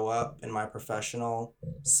show up in my professional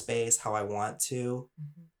space how I want to.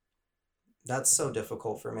 That's so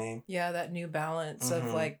difficult for me. Yeah, that new balance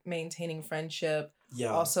of like maintaining friendship. Yeah.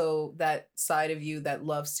 Also, that side of you that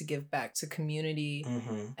loves to give back to community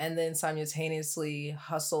and then simultaneously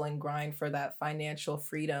hustle and grind for that financial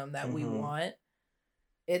freedom that we want.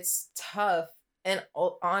 It's tough. And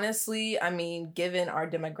honestly, I mean, given our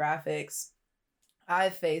demographics, I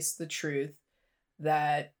faced the truth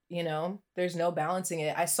that, you know, there's no balancing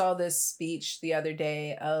it. I saw this speech the other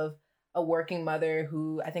day of a working mother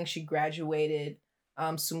who I think she graduated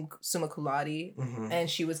summa cum laude, and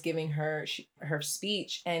she was giving her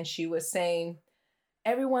speech, and she was saying,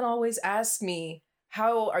 everyone always asks me,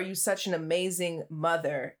 how are you such an amazing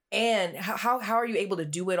mother? And how are you able to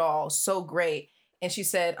do it all so great? And she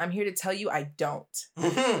said, I'm here to tell you I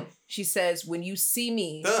don't. She says, when you see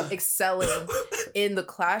me excelling in the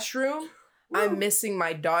classroom, I'm missing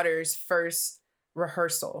my daughter's first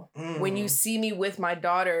rehearsal. When you see me with my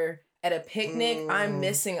daughter at a picnic, I'm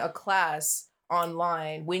missing a class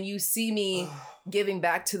online. When you see me giving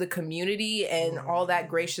back to the community and all that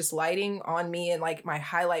gracious lighting on me and like my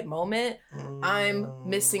highlight moment, I'm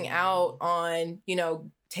missing out on, you know,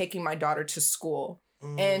 taking my daughter to school.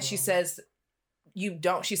 And she says,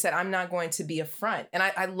 she said, I'm not going to be a front. And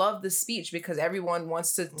I love this speech because everyone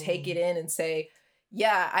wants to take it in and say,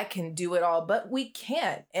 yeah, I can do it all, but we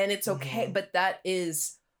can't. And it's okay. But that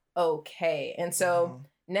is okay. And so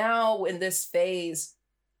now in this phase,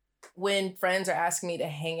 when friends are asking me to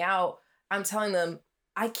hang out, I'm telling them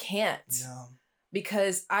I can't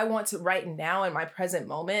because I want to right now in my present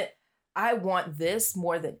moment, I want this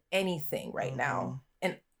more than anything right now.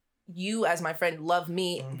 And you as my friend love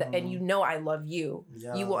me and you know I love you.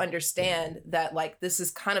 You will understand that like this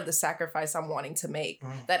is kind of the sacrifice I'm wanting to make,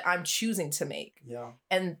 that I'm choosing to make.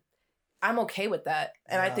 And I'm okay with that.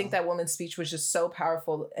 And I think that woman's speech was just so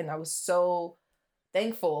powerful. And I was so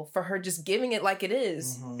thankful for her just giving it like it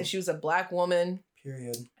is. And she was a Black woman.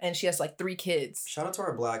 Period. And she has like 3 kids. Shout out to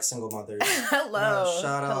our Black single mothers. Hello.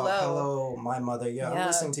 Shout out. Hello, my mother. Yeah, I'm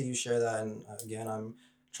listening to you share that. And again, I'm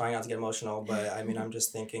trying not to get emotional, but I mean, I'm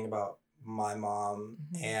just thinking about my mom.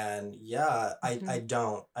 And yeah, I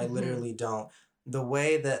don't. I literally don't. The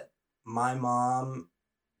way that my mom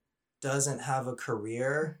doesn't have a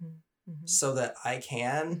career so that I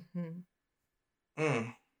can,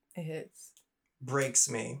 it hits. Breaks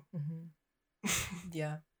me.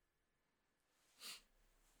 Yeah.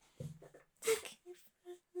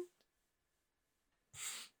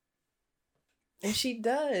 And she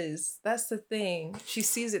does. That's the thing. She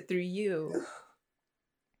sees it through you.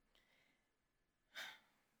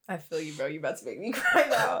 I feel you, bro. You're about to make me cry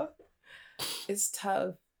now. It's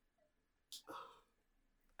tough.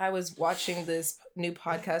 I was watching this new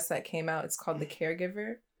podcast that came out. It's called The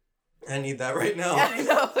Caregiver. I need that right now. I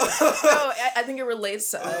know. No, I think it relates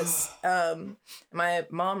to us. My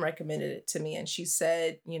mom recommended it to me, and she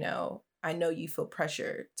said, you know, I know you feel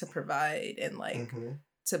pressure to provide and like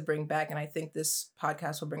to bring back, and I think this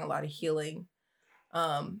podcast will bring a lot of healing.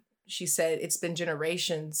 She said it's been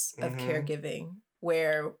generations of caregiving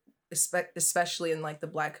where, especially in like the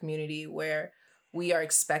Black community, where we are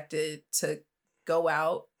expected to go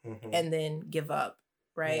out and then give up.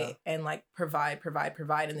 Right. Yeah. And like provide,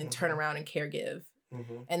 and then turn around and caregive.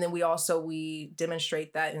 And then we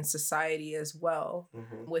demonstrate that in society as well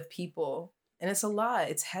with people. And it's a lot.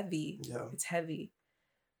 It's heavy. Yeah. It's heavy.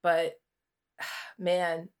 But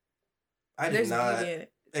man, I did not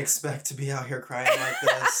expect to be out here crying like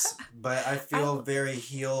this, but I feel very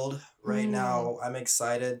healed right now. I'm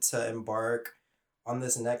excited to embark on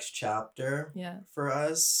this next chapter for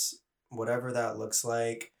us, whatever that looks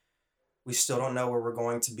like. We still don't know where we're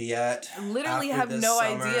going to be at. Literally have no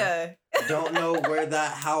idea. Don't know where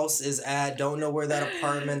that house is at. Don't know where that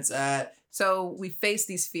apartment's at. So we face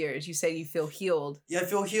these fears. You say you feel healed. Yeah, I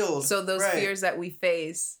feel healed. So those fears that we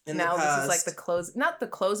face, in now this is like the close. Not the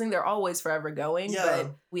closing. They're always forever going,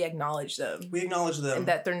 but we acknowledge them. And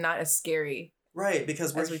that they're not as scary. Right,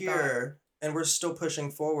 because we're here and we're still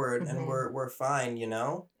pushing forward and we're fine, you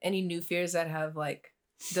know? Any new fears that have like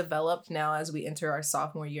developed now as we enter our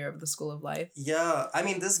sophomore year of the School of Life? Yeah, I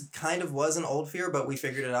mean, this kind of was an old fear, but we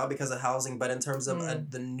figured it out because of housing. But in terms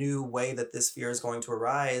of the new way that this fear is going to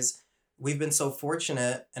arise, we've been so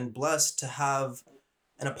fortunate and blessed to have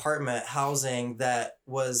an apartment housing that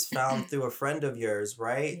was found through a friend of yours,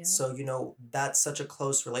 right? Yeah. So, you know, that's such a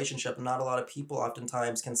close relationship. Not a lot of people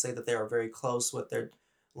oftentimes can say that they are very close with their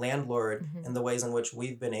landlord in the ways in which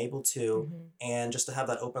we've been able to. And just to have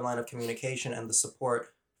that open line of communication and the support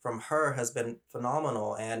from her has been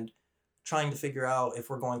phenomenal. And trying to figure out if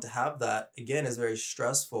we're going to have that, again, is very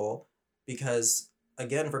stressful because,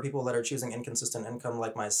 again, for people that are choosing inconsistent income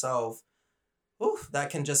like myself, that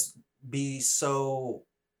can just be so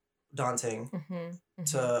daunting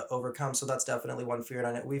to overcome. So that's definitely one fear.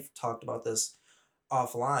 And we've talked about this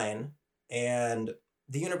offline, and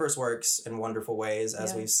the universe works in wonderful ways,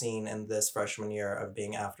 as we've seen in this freshman year of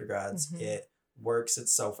being aftergrads. It works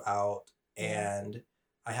itself out, and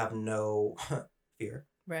I have no fear.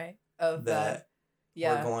 Right. Of that.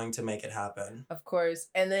 We're going to make it happen. Of course.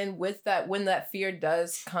 And then with that, when that fear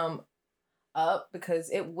does come up, because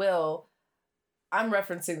it will, I'm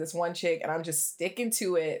referencing this one chick and I'm just sticking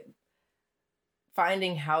to it,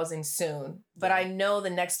 finding housing soon. But I know the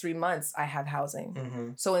next 3 months I have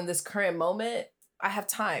housing. So in this current moment, I have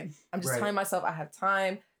time. I'm just telling myself I have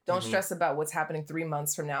time. Don't stress about what's happening 3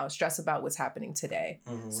 months from now. Stress about what's happening today.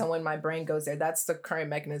 So when my brain goes there, that's the current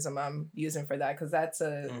mechanism I'm using for that, because that's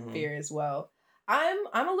a fear as well.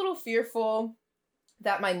 I'm a little fearful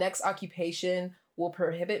that my next occupation will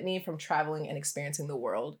prohibit me from traveling and experiencing the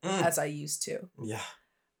world as I used to. Yeah.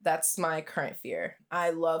 That's my current fear. I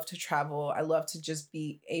love to travel. I love to just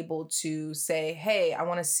be able to say, hey, I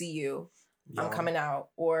want to see you. I'm coming out.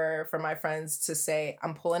 Or for my friends to say,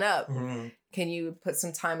 I'm pulling up. Can you put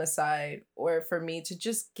some time aside? Or for me to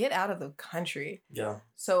just get out of the country. Yeah.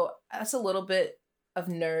 So that's a little bit of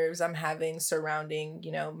nerves I'm having surrounding,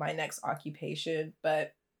 you know, my next occupation.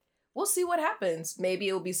 But we'll see what happens. Maybe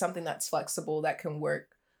it'll be something that's flexible that can work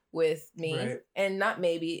with me. Right. And not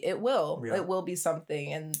maybe, it will. Yeah. It will be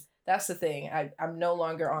something. And that's the thing. I'm no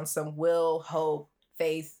longer on some will, hope,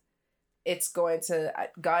 faith. It's going to,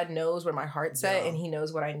 God knows where my heart's at, and he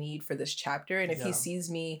knows what I need for this chapter. And if he sees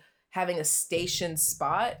me having a station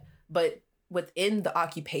spot, but within the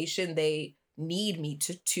occupation, they need me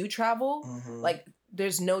to travel, like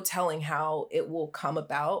there's no telling how it will come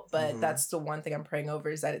about. But that's the one thing I'm praying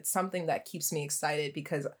over, is that it's something that keeps me excited,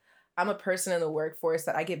 because I'm a person in the workforce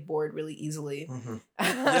that I get bored really easily. Mm-hmm.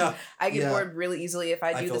 Yeah. I get bored really easily if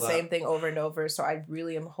I do the that. same thing over and over. So I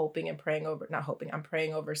really am hoping and praying over, not hoping, I'm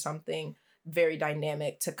praying over something very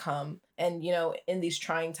dynamic to come. And, you know, in these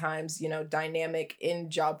trying times, you know, dynamic in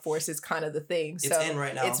job force is kind of the thing. So it's in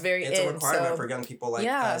right now. It's very It's a requirement for young people like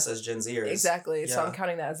us as Gen Zers. Exactly. Yeah. So I'm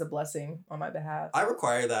counting that as a blessing on my behalf. I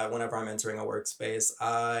require that whenever I'm entering a workspace.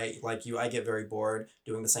 I get very bored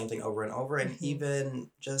doing the same thing over and over. And even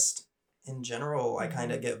just in general, I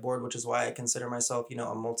kind of get bored, which is why I consider myself, you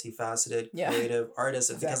know, a multifaceted creative artist.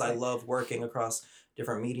 And because I love working across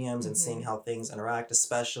different mediums and seeing how things interact,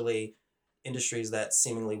 especially industries that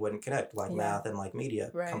seemingly wouldn't connect, like math and like media,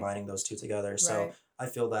 combining those two together. So I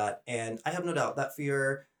feel that. And I have no doubt that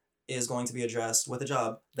fear is going to be addressed with a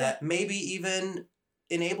job that maybe even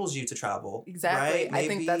enables you to travel. Exactly. Right? I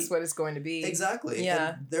think that's what it's going to be. Exactly.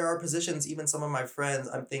 Yeah. And there are positions, even some of my friends,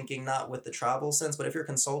 I'm thinking not with the travel sense, but if you're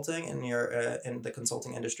consulting and you're in the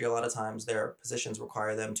consulting industry, a lot of times their positions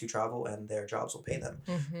require them to travel and their jobs will pay them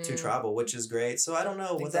to travel, which is great. So I don't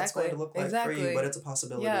know what that's going to look like for you, but it's a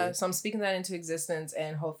possibility. Yeah. So I'm speaking that into existence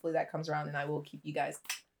and hopefully that comes around and I will keep you guys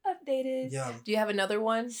updated. Yeah. Do you have another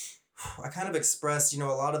one? I kind of expressed, you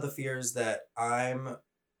know, a lot of the fears that I'm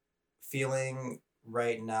feeling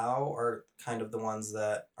right now are kind of the ones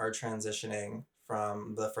that are transitioning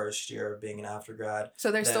from the first year of being an aftergrad.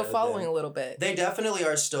 So they're still following a little bit. They definitely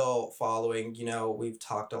are still following. You know, we've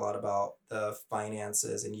talked a lot about the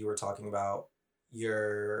finances and you were talking about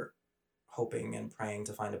you're hoping and praying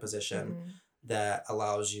to find a position that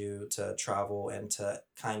allows you to travel and to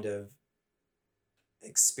kind of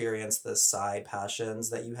experience the side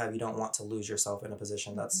passions that you have. You don't want to lose yourself in a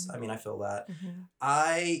position. That's, I mean, I feel that.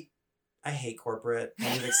 I hate corporate,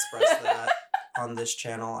 and we've expressed that on this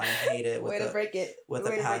channel. I hate it with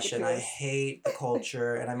a passion. I hate the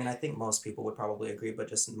culture, and I mean, I think most people would probably agree, but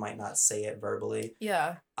just might not say it verbally.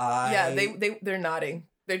 Yeah. They're nodding.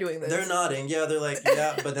 They're doing this. They're nodding. Yeah, they're like,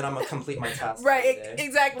 yeah, but then I'm gonna complete my task. Right,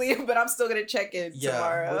 exactly. But I'm still gonna check in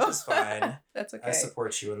tomorrow. Which is fine. That's okay. I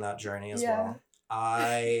support you in that journey as well.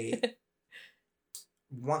 I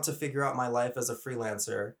want to figure out my life as a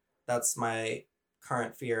freelancer. That's my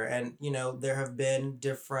current fear. And, you know, there have been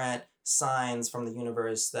different signs from the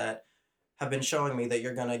universe that have been showing me that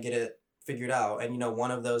you're going to get it figured out. And, you know,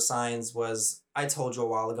 one of those signs was, I told you a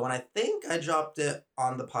while ago, and I think I dropped it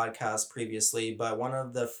on the podcast previously, but one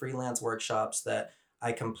of the freelance workshops that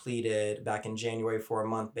I completed back in January for a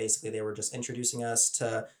month, basically, they were just introducing us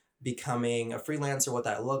to becoming a freelancer, what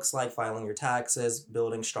that looks like, filing your taxes,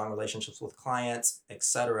 building strong relationships with clients,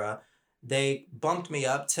 etc. They bumped me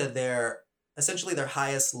up to essentially their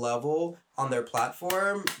highest level on their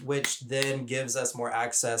platform, which then gives us more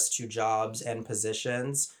access to jobs and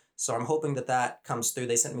positions. So I'm hoping that comes through.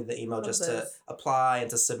 They sent me the email to apply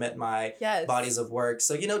and to submit my bodies of work.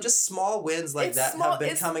 So, you know, just small wins like that have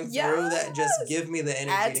been coming through that just give me the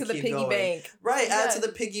energy to keep going. Bank. Right, add to the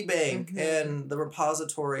piggy bank and the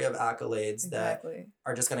repository of accolades that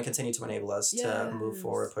are just going to continue to enable us to move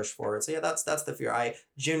forward, push forward. So yeah, that's the fear. I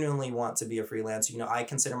genuinely want to be a freelancer. You know, I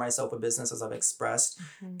consider myself a business, as I've expressed,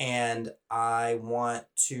 and I want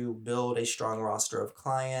to build a strong roster of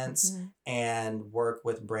clients and work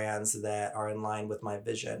with brands that are in line with my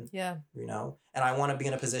vision. Yeah. You know, and I want to be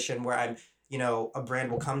in a position where I'm, you know, a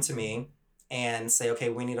brand will come to me and say, okay,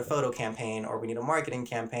 we need a photo campaign or we need a marketing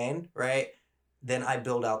campaign, right? Then I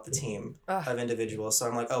build out the team of individuals. So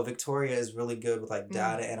I'm like, oh, Victoria is really good with like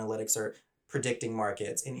data analytics or predicting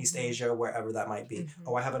markets in East Asia, wherever that might be.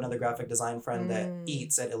 Oh, I have another graphic design friend that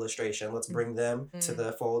eats at illustration. Let's bring them to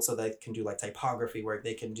the fold so they can do like typography work.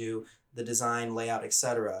 They can do the design, layout,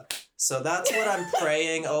 etc. So that's what I'm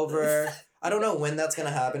praying over. I don't know when that's going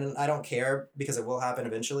to happen, and I don't care because it will happen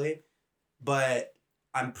eventually. But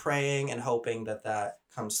I'm praying and hoping that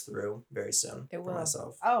comes through very soon for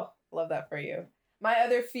myself. Oh, love that for you. My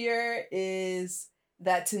other fear is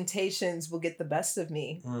that temptations will get the best of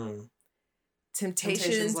me.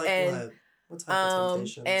 Temptations like and what type of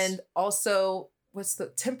temptations? And also what's the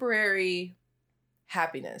temporary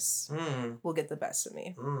happiness will get the best of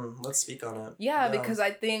me. Let's speak on it. Yeah, because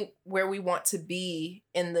I think where we want to be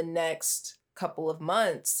in the next couple of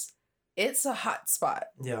months, it's a hot spot.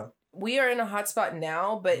 Yeah. We are in a hot spot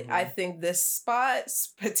now, but I think this spot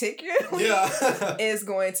particularly is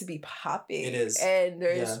going to be popping. It is. And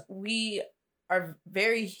we are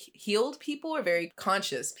very healed people or very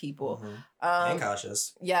conscious people. And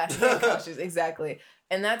cautious. Yeah, and cautious, exactly.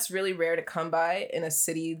 And that's really rare to come by in a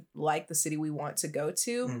city like the city we want to go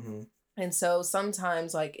to. And so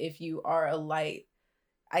sometimes, like, if you are a light,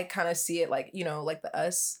 I kind of see it like, you know, like the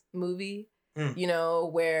Us movie. you know,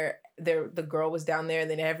 where the girl was down there and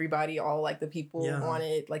then everybody, all like the people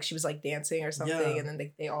wanted, like she was like dancing or something and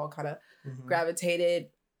then they all kind of gravitated.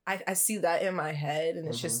 I see that in my head, and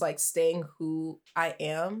it's just like staying who I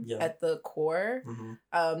am at the core,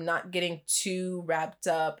 not getting too wrapped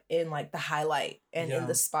up in like the highlight and in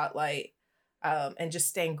the spotlight, and just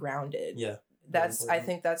staying grounded. Yeah. I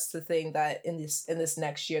think that's the thing that in this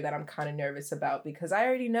next year that I'm kind of nervous about, because I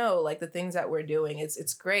already know like the things that we're doing,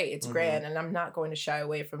 it's great, it's grand, and I'm not going to shy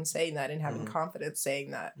away from saying that and having confidence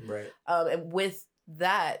saying that. Right. And with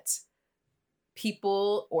that,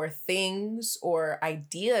 people or things or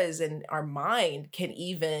ideas in our mind can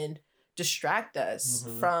even distract us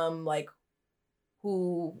from like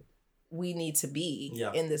who we need to be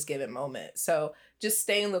in this given moment. So just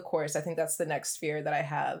staying the course, I think that's the next fear that I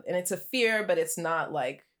have. And it's a fear, but it's not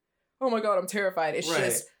like, oh my God, I'm terrified. It's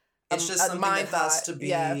just something that has to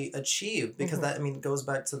be achieved, because that, I mean, goes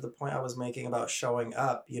back to the point I was making about showing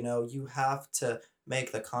up. You know, you have to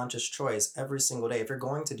make the conscious choice every single day. If you're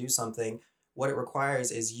going to do something, what it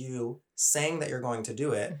requires is you saying that you're going to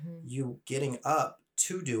do it, you getting up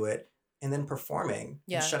to do it, and then performing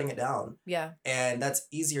and shutting it down. Yeah. And that's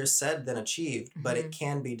easier said than achieved, but it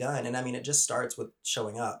can be done. And I mean, it just starts with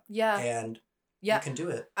showing up. Yeah. And you can do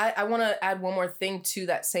it. I want to add one more thing to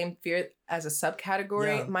that same fear as a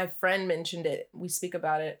subcategory. Yeah. My friend mentioned it. We speak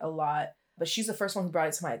about it a lot, but she's the first one who brought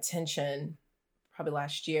it to my attention probably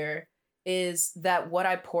last year, is that what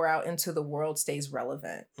I pour out into the world stays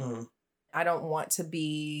relevant. I don't want to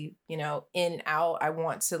be, you know, in and out. I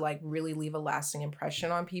want to like really leave a lasting impression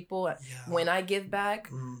on people. Yeah. When I give back,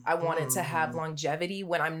 I want it to have longevity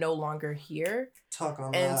when I'm no longer here. Talk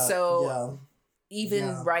on and that. So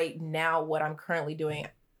even right now, what I'm currently doing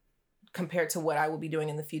compared to what I will be doing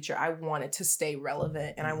in the future, I want it to stay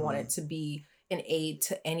relevant, and I want it to be an aid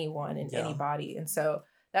to anyone and anybody. And so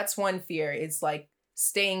that's one fear. It's like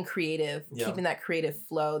staying creative, keeping that creative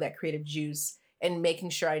flow, that creative juice, and making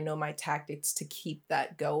sure I know my tactics to keep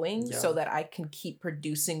that going so that I can keep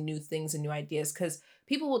producing new things and new ideas. Because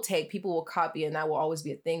people will copy, and that will always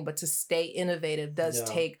be a thing. But to stay innovative does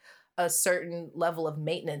take a certain level of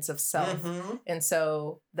maintenance of self. And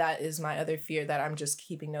so that is my other fear that I'm just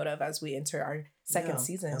keeping note of as we enter our second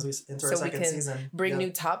season. As we enter our second season. So we can bring new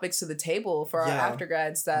topics to the table for our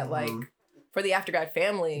aftergrads that like, for the aftergrad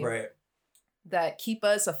family. Right. That keep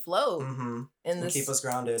us afloat in this keep us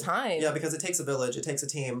grounded time. Yeah, because it takes a village, it takes a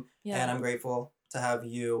team, and I'm grateful to have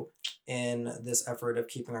you in this effort of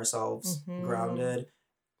keeping ourselves grounded,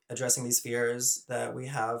 addressing these fears that we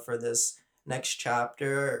have for this next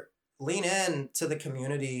chapter. Lean in to the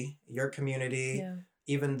community, your community,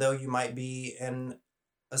 even though you might be in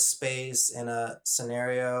a space, in a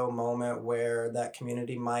scenario, moment where that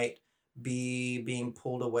community might be being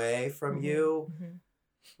pulled away from you.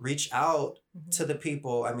 Reach out to the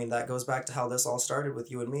people. I mean, that goes back to how this all started with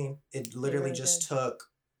you and me. It literally just took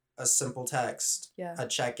a simple text, a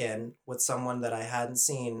check-in with someone that I hadn't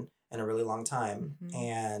seen in a really long time.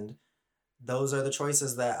 And those are the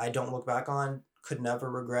choices that I don't look back on, could never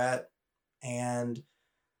regret. And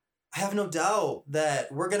I have no doubt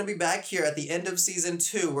that we're going to be back here at the end of season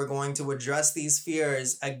 2. We're going to address these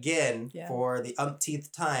fears again for the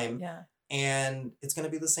umpteenth time. Yeah. And it's going to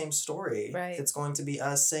be the same story. Right. It's going to be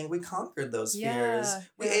us saying we conquered those fears.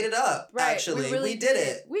 We ate it up, actually. We did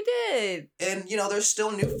it. We did. And, you know, there's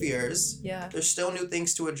still new fears. Yeah. There's still new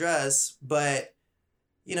things to address. But,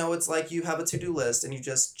 you know, it's like you have a to-do list and you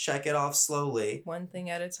just check it off slowly. One thing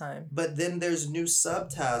at a time. But then there's new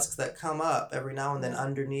subtasks that come up every now and then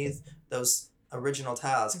underneath those original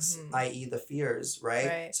tasks, i.e. the fears,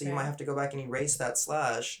 right? So you might have to go back and erase that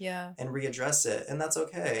slash and readdress it, and that's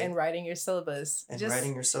okay. And writing your syllabus.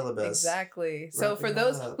 Exactly. So for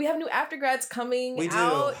those, we have new aftergrads coming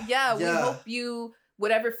out. Yeah, we hope you,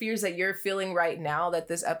 whatever fears that you're feeling right now, that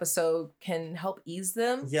this episode can help ease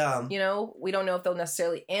them. Yeah. You know, we don't know if they'll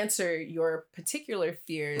necessarily answer your particular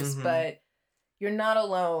fears, but you're not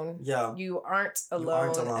alone. Yeah. You aren't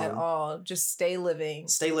alone at all. Just stay living.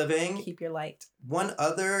 Stay living. Keep your light. One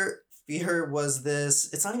other fear was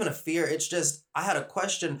this. It's not even a fear. It's just, I had a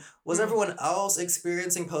question. Was everyone else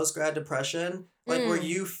experiencing post-grad depression? Like, were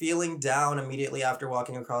you feeling down immediately after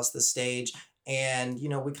walking across the stage? And, you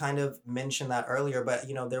know, we kind of mentioned that earlier, but,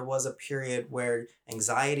 you know, there was a period where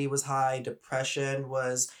anxiety was high, depression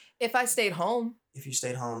was... If I stayed home. If you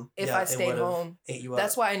stayed home. If I stayed home. Ate you up.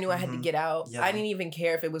 That's why I knew I had to get out. Yeah. I didn't even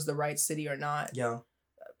care if it was the right city or not. Yeah.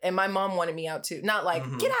 And my mom wanted me out too. Not like,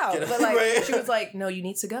 get out. But like, she was like, no, you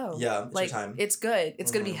need to go. Yeah, it's like, your time. It's good.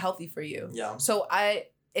 It's going to be healthy for you. Yeah. So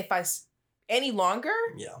if I, any longer.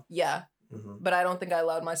 Yeah. But I don't think I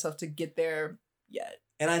allowed myself to get there yet.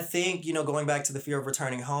 And I think, going back to the fear of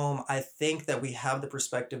returning home, I think that we have the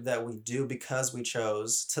perspective that we do because we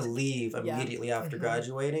chose to leave immediately after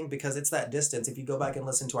graduating, because it's that distance. If you go back and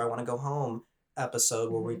listen to our I Want to Go Home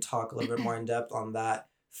episode where we talk a little bit more in depth on that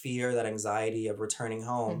fear, that anxiety of returning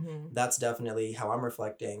home, that's definitely how I'm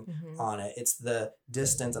reflecting on it. It's the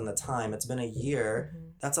distance and the time. It's been a year.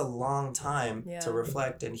 That's a long time to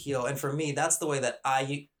reflect and heal. And for me, that's the way that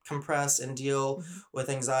I compress and deal with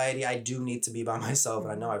anxiety. I do need to be by myself,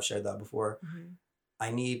 and I know I've shared that before. I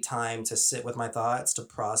need time to sit with my thoughts, to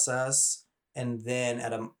process, and then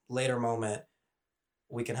at a later moment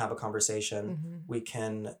we can have a conversation. We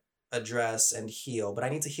can address and heal, but I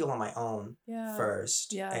need to heal on my own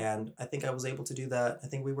first. And I think I was able to do that. I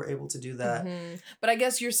think we were able to do that. But I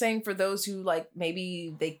guess you're saying for those who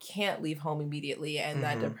maybe they can't leave home immediately and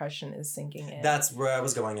that depression is sinking in. That's where I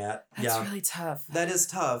was going at. That's really tough. That is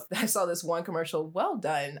tough. I saw this one commercial. Well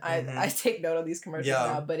done. I take note of these commercials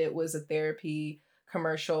now, but it was a therapy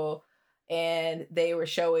commercial. And they were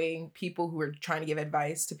showing people who were trying to give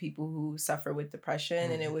advice to people who suffer with depression.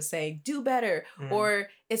 And it was saying, do better, or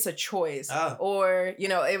it's a choice, or,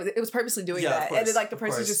 it was purposely doing that. Course, and then the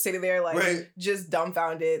person's just sitting there just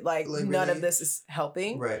dumbfounded, none really? Of this is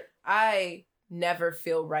helping. Right. I never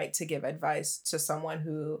feel right to give advice to someone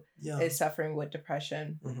who is suffering with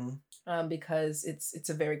depression because it's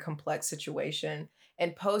a very complex situation.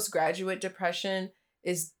 And postgraduate depression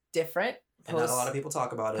is different. And not a lot of people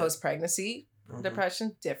talk about it. Post-pregnancy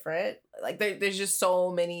depression, different. There's just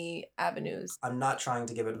so many avenues. I'm not trying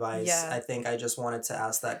to give advice. Yeah. I think I just wanted to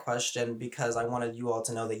ask that question because I wanted you all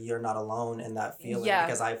to know that you're not alone in that feeling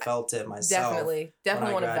because I felt it myself.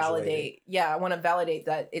 Definitely want to validate. Yeah, I want to validate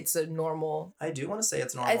that it's a normal. I do want to say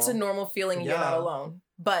it's normal. It's a normal feeling and you're not alone.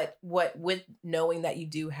 But with knowing that you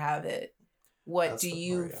do have it, what do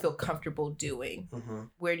you feel comfortable doing?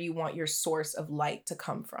 Where do you want your source of light to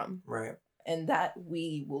come from? Right. And that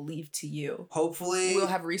we will leave to you. Hopefully. We'll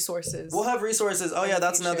have resources. Oh, yeah,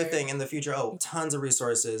 that's another thing in the future. Oh, tons of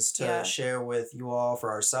resources to share with you all, for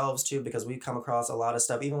ourselves, too, because we come across a lot of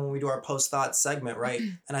stuff, even when we do our post-thought segment, right?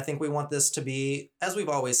 And I think we want this to be, as we've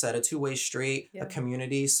always said, a two-way street, a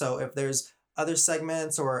community. So if there's other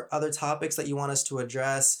segments or other topics that you want us to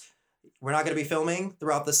address, we're not going to be filming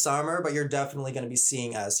throughout the summer, but you're definitely going to be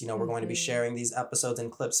seeing us. We're going to be sharing these episodes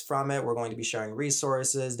and clips from it. We're going to be sharing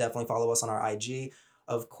resources. Definitely follow us on our IG,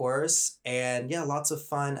 of course. And lots of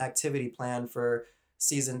fun activity planned for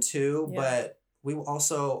season 2. Yeah. But we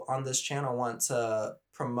also on this channel want to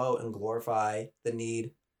promote and glorify the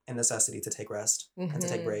need and necessity to take rest and to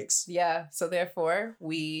take breaks. Yeah. So therefore,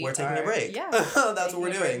 we're taking a break. Yeah. That's what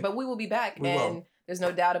we're doing. But we will be back. We will. There's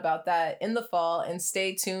no doubt about that in the fall. And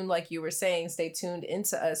stay tuned, like you were saying, stay tuned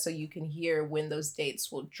into us so you can hear when those dates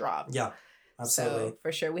will drop. Yeah, absolutely. So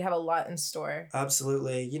for sure, we have a lot in store.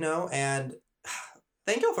 Absolutely. And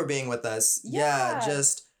thank you for being with us. Yeah,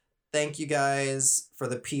 just thank you guys for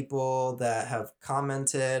the people that have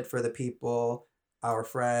commented, for the people, our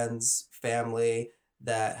friends, family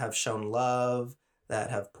that have shown love, that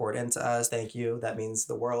have poured into us. Thank you. That means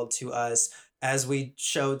the world to us. As we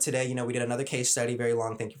showed today, we did another case study, very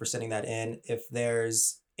long. Thank you for sending that in. If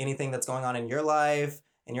there's anything that's going on in your life,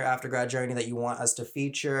 in your after-grad journey that you want us to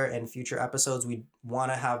feature in future episodes, we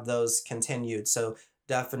want to have those continued. So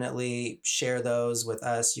definitely share those with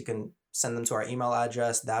us. You can send them to our email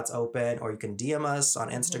address. That's open. Or you can DM us on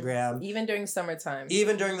Instagram. Even during summertime.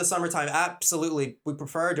 Absolutely. We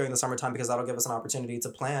prefer during the summertime because that'll give us an opportunity to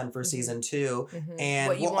plan for season 2. And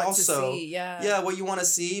what you want to see. Yeah, what you want to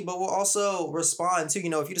see. But we'll also respond too.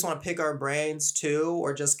 If you just want to pick our brains too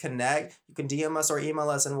or just connect, you can DM us or email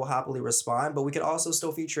us and we'll happily respond. But we could also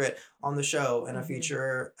still feature it on the show in a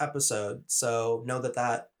future episode. So know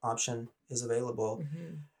that option is available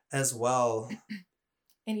as well.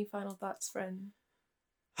 Any final thoughts, friend?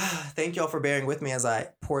 Thank y'all for bearing with me as I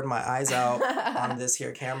poured my eyes out on this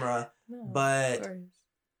here camera. But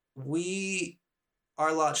we are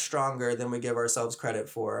a lot stronger than we give ourselves credit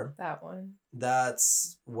for. That one.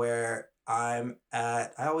 That's where I'm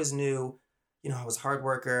at. I always knew, I was a hard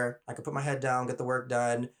worker. I could put my head down, get the work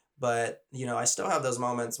done. But, I still have those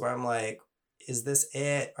moments where I'm like, is this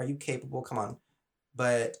it? Are you capable? Come on.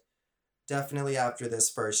 But definitely after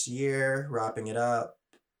this first year, wrapping it up,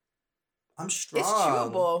 I'm strong. It's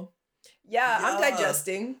chewable. Yeah, I'm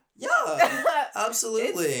digesting. Yeah,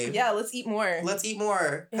 absolutely. Let's eat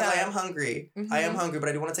more. Because I am hungry. I am hungry, but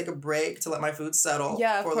I do want to take a break to let my food settle.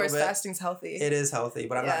 Yeah, of course, fasting's healthy. It is healthy,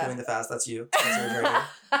 but I'm not doing the fast. That's you. That's your journey.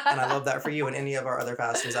 And I love that for you and any of our other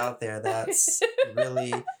fasters out there. That's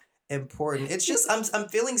really important. It's just, I'm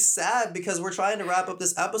feeling sad because we're trying to wrap up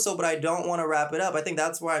this episode, but I don't want to wrap it up. I think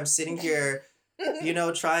that's why I'm sitting here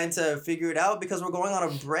trying to figure it out because we're going on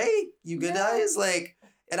a break, you guys. Like,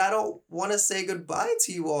 and I don't want to say goodbye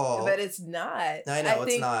to you all. But it's not. I know,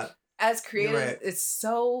 it's not. As creatives, right. it's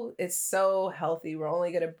so healthy. We're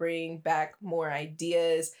only going to bring back more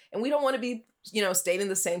ideas. And we don't want to be, stating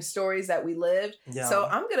the same stories that we lived. Yeah. So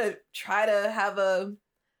I'm going to try to have I'm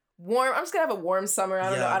just going to have a warm summer. I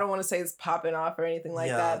don't know. I don't want to say it's popping off or anything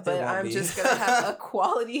like that. But I'm just going to have a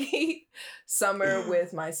quality summer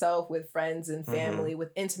with myself, with friends and family,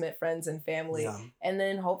 with intimate friends and family. Yeah. And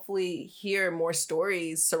then hopefully hear more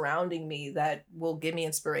stories surrounding me that will give me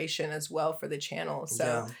inspiration as well for the channel.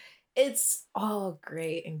 So it's all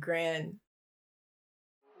great and grand.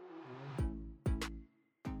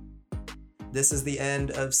 This is the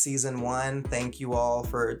end of season 1. Thank you all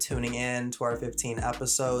for tuning in to our 15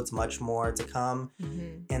 episodes. Much more to come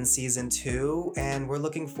in season 2. And we're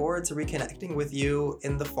looking forward to reconnecting with you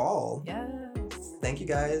in the fall. Yes. Thank you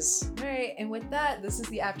guys. All right. And with that, this is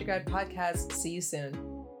the After God Podcast. See you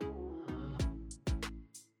soon.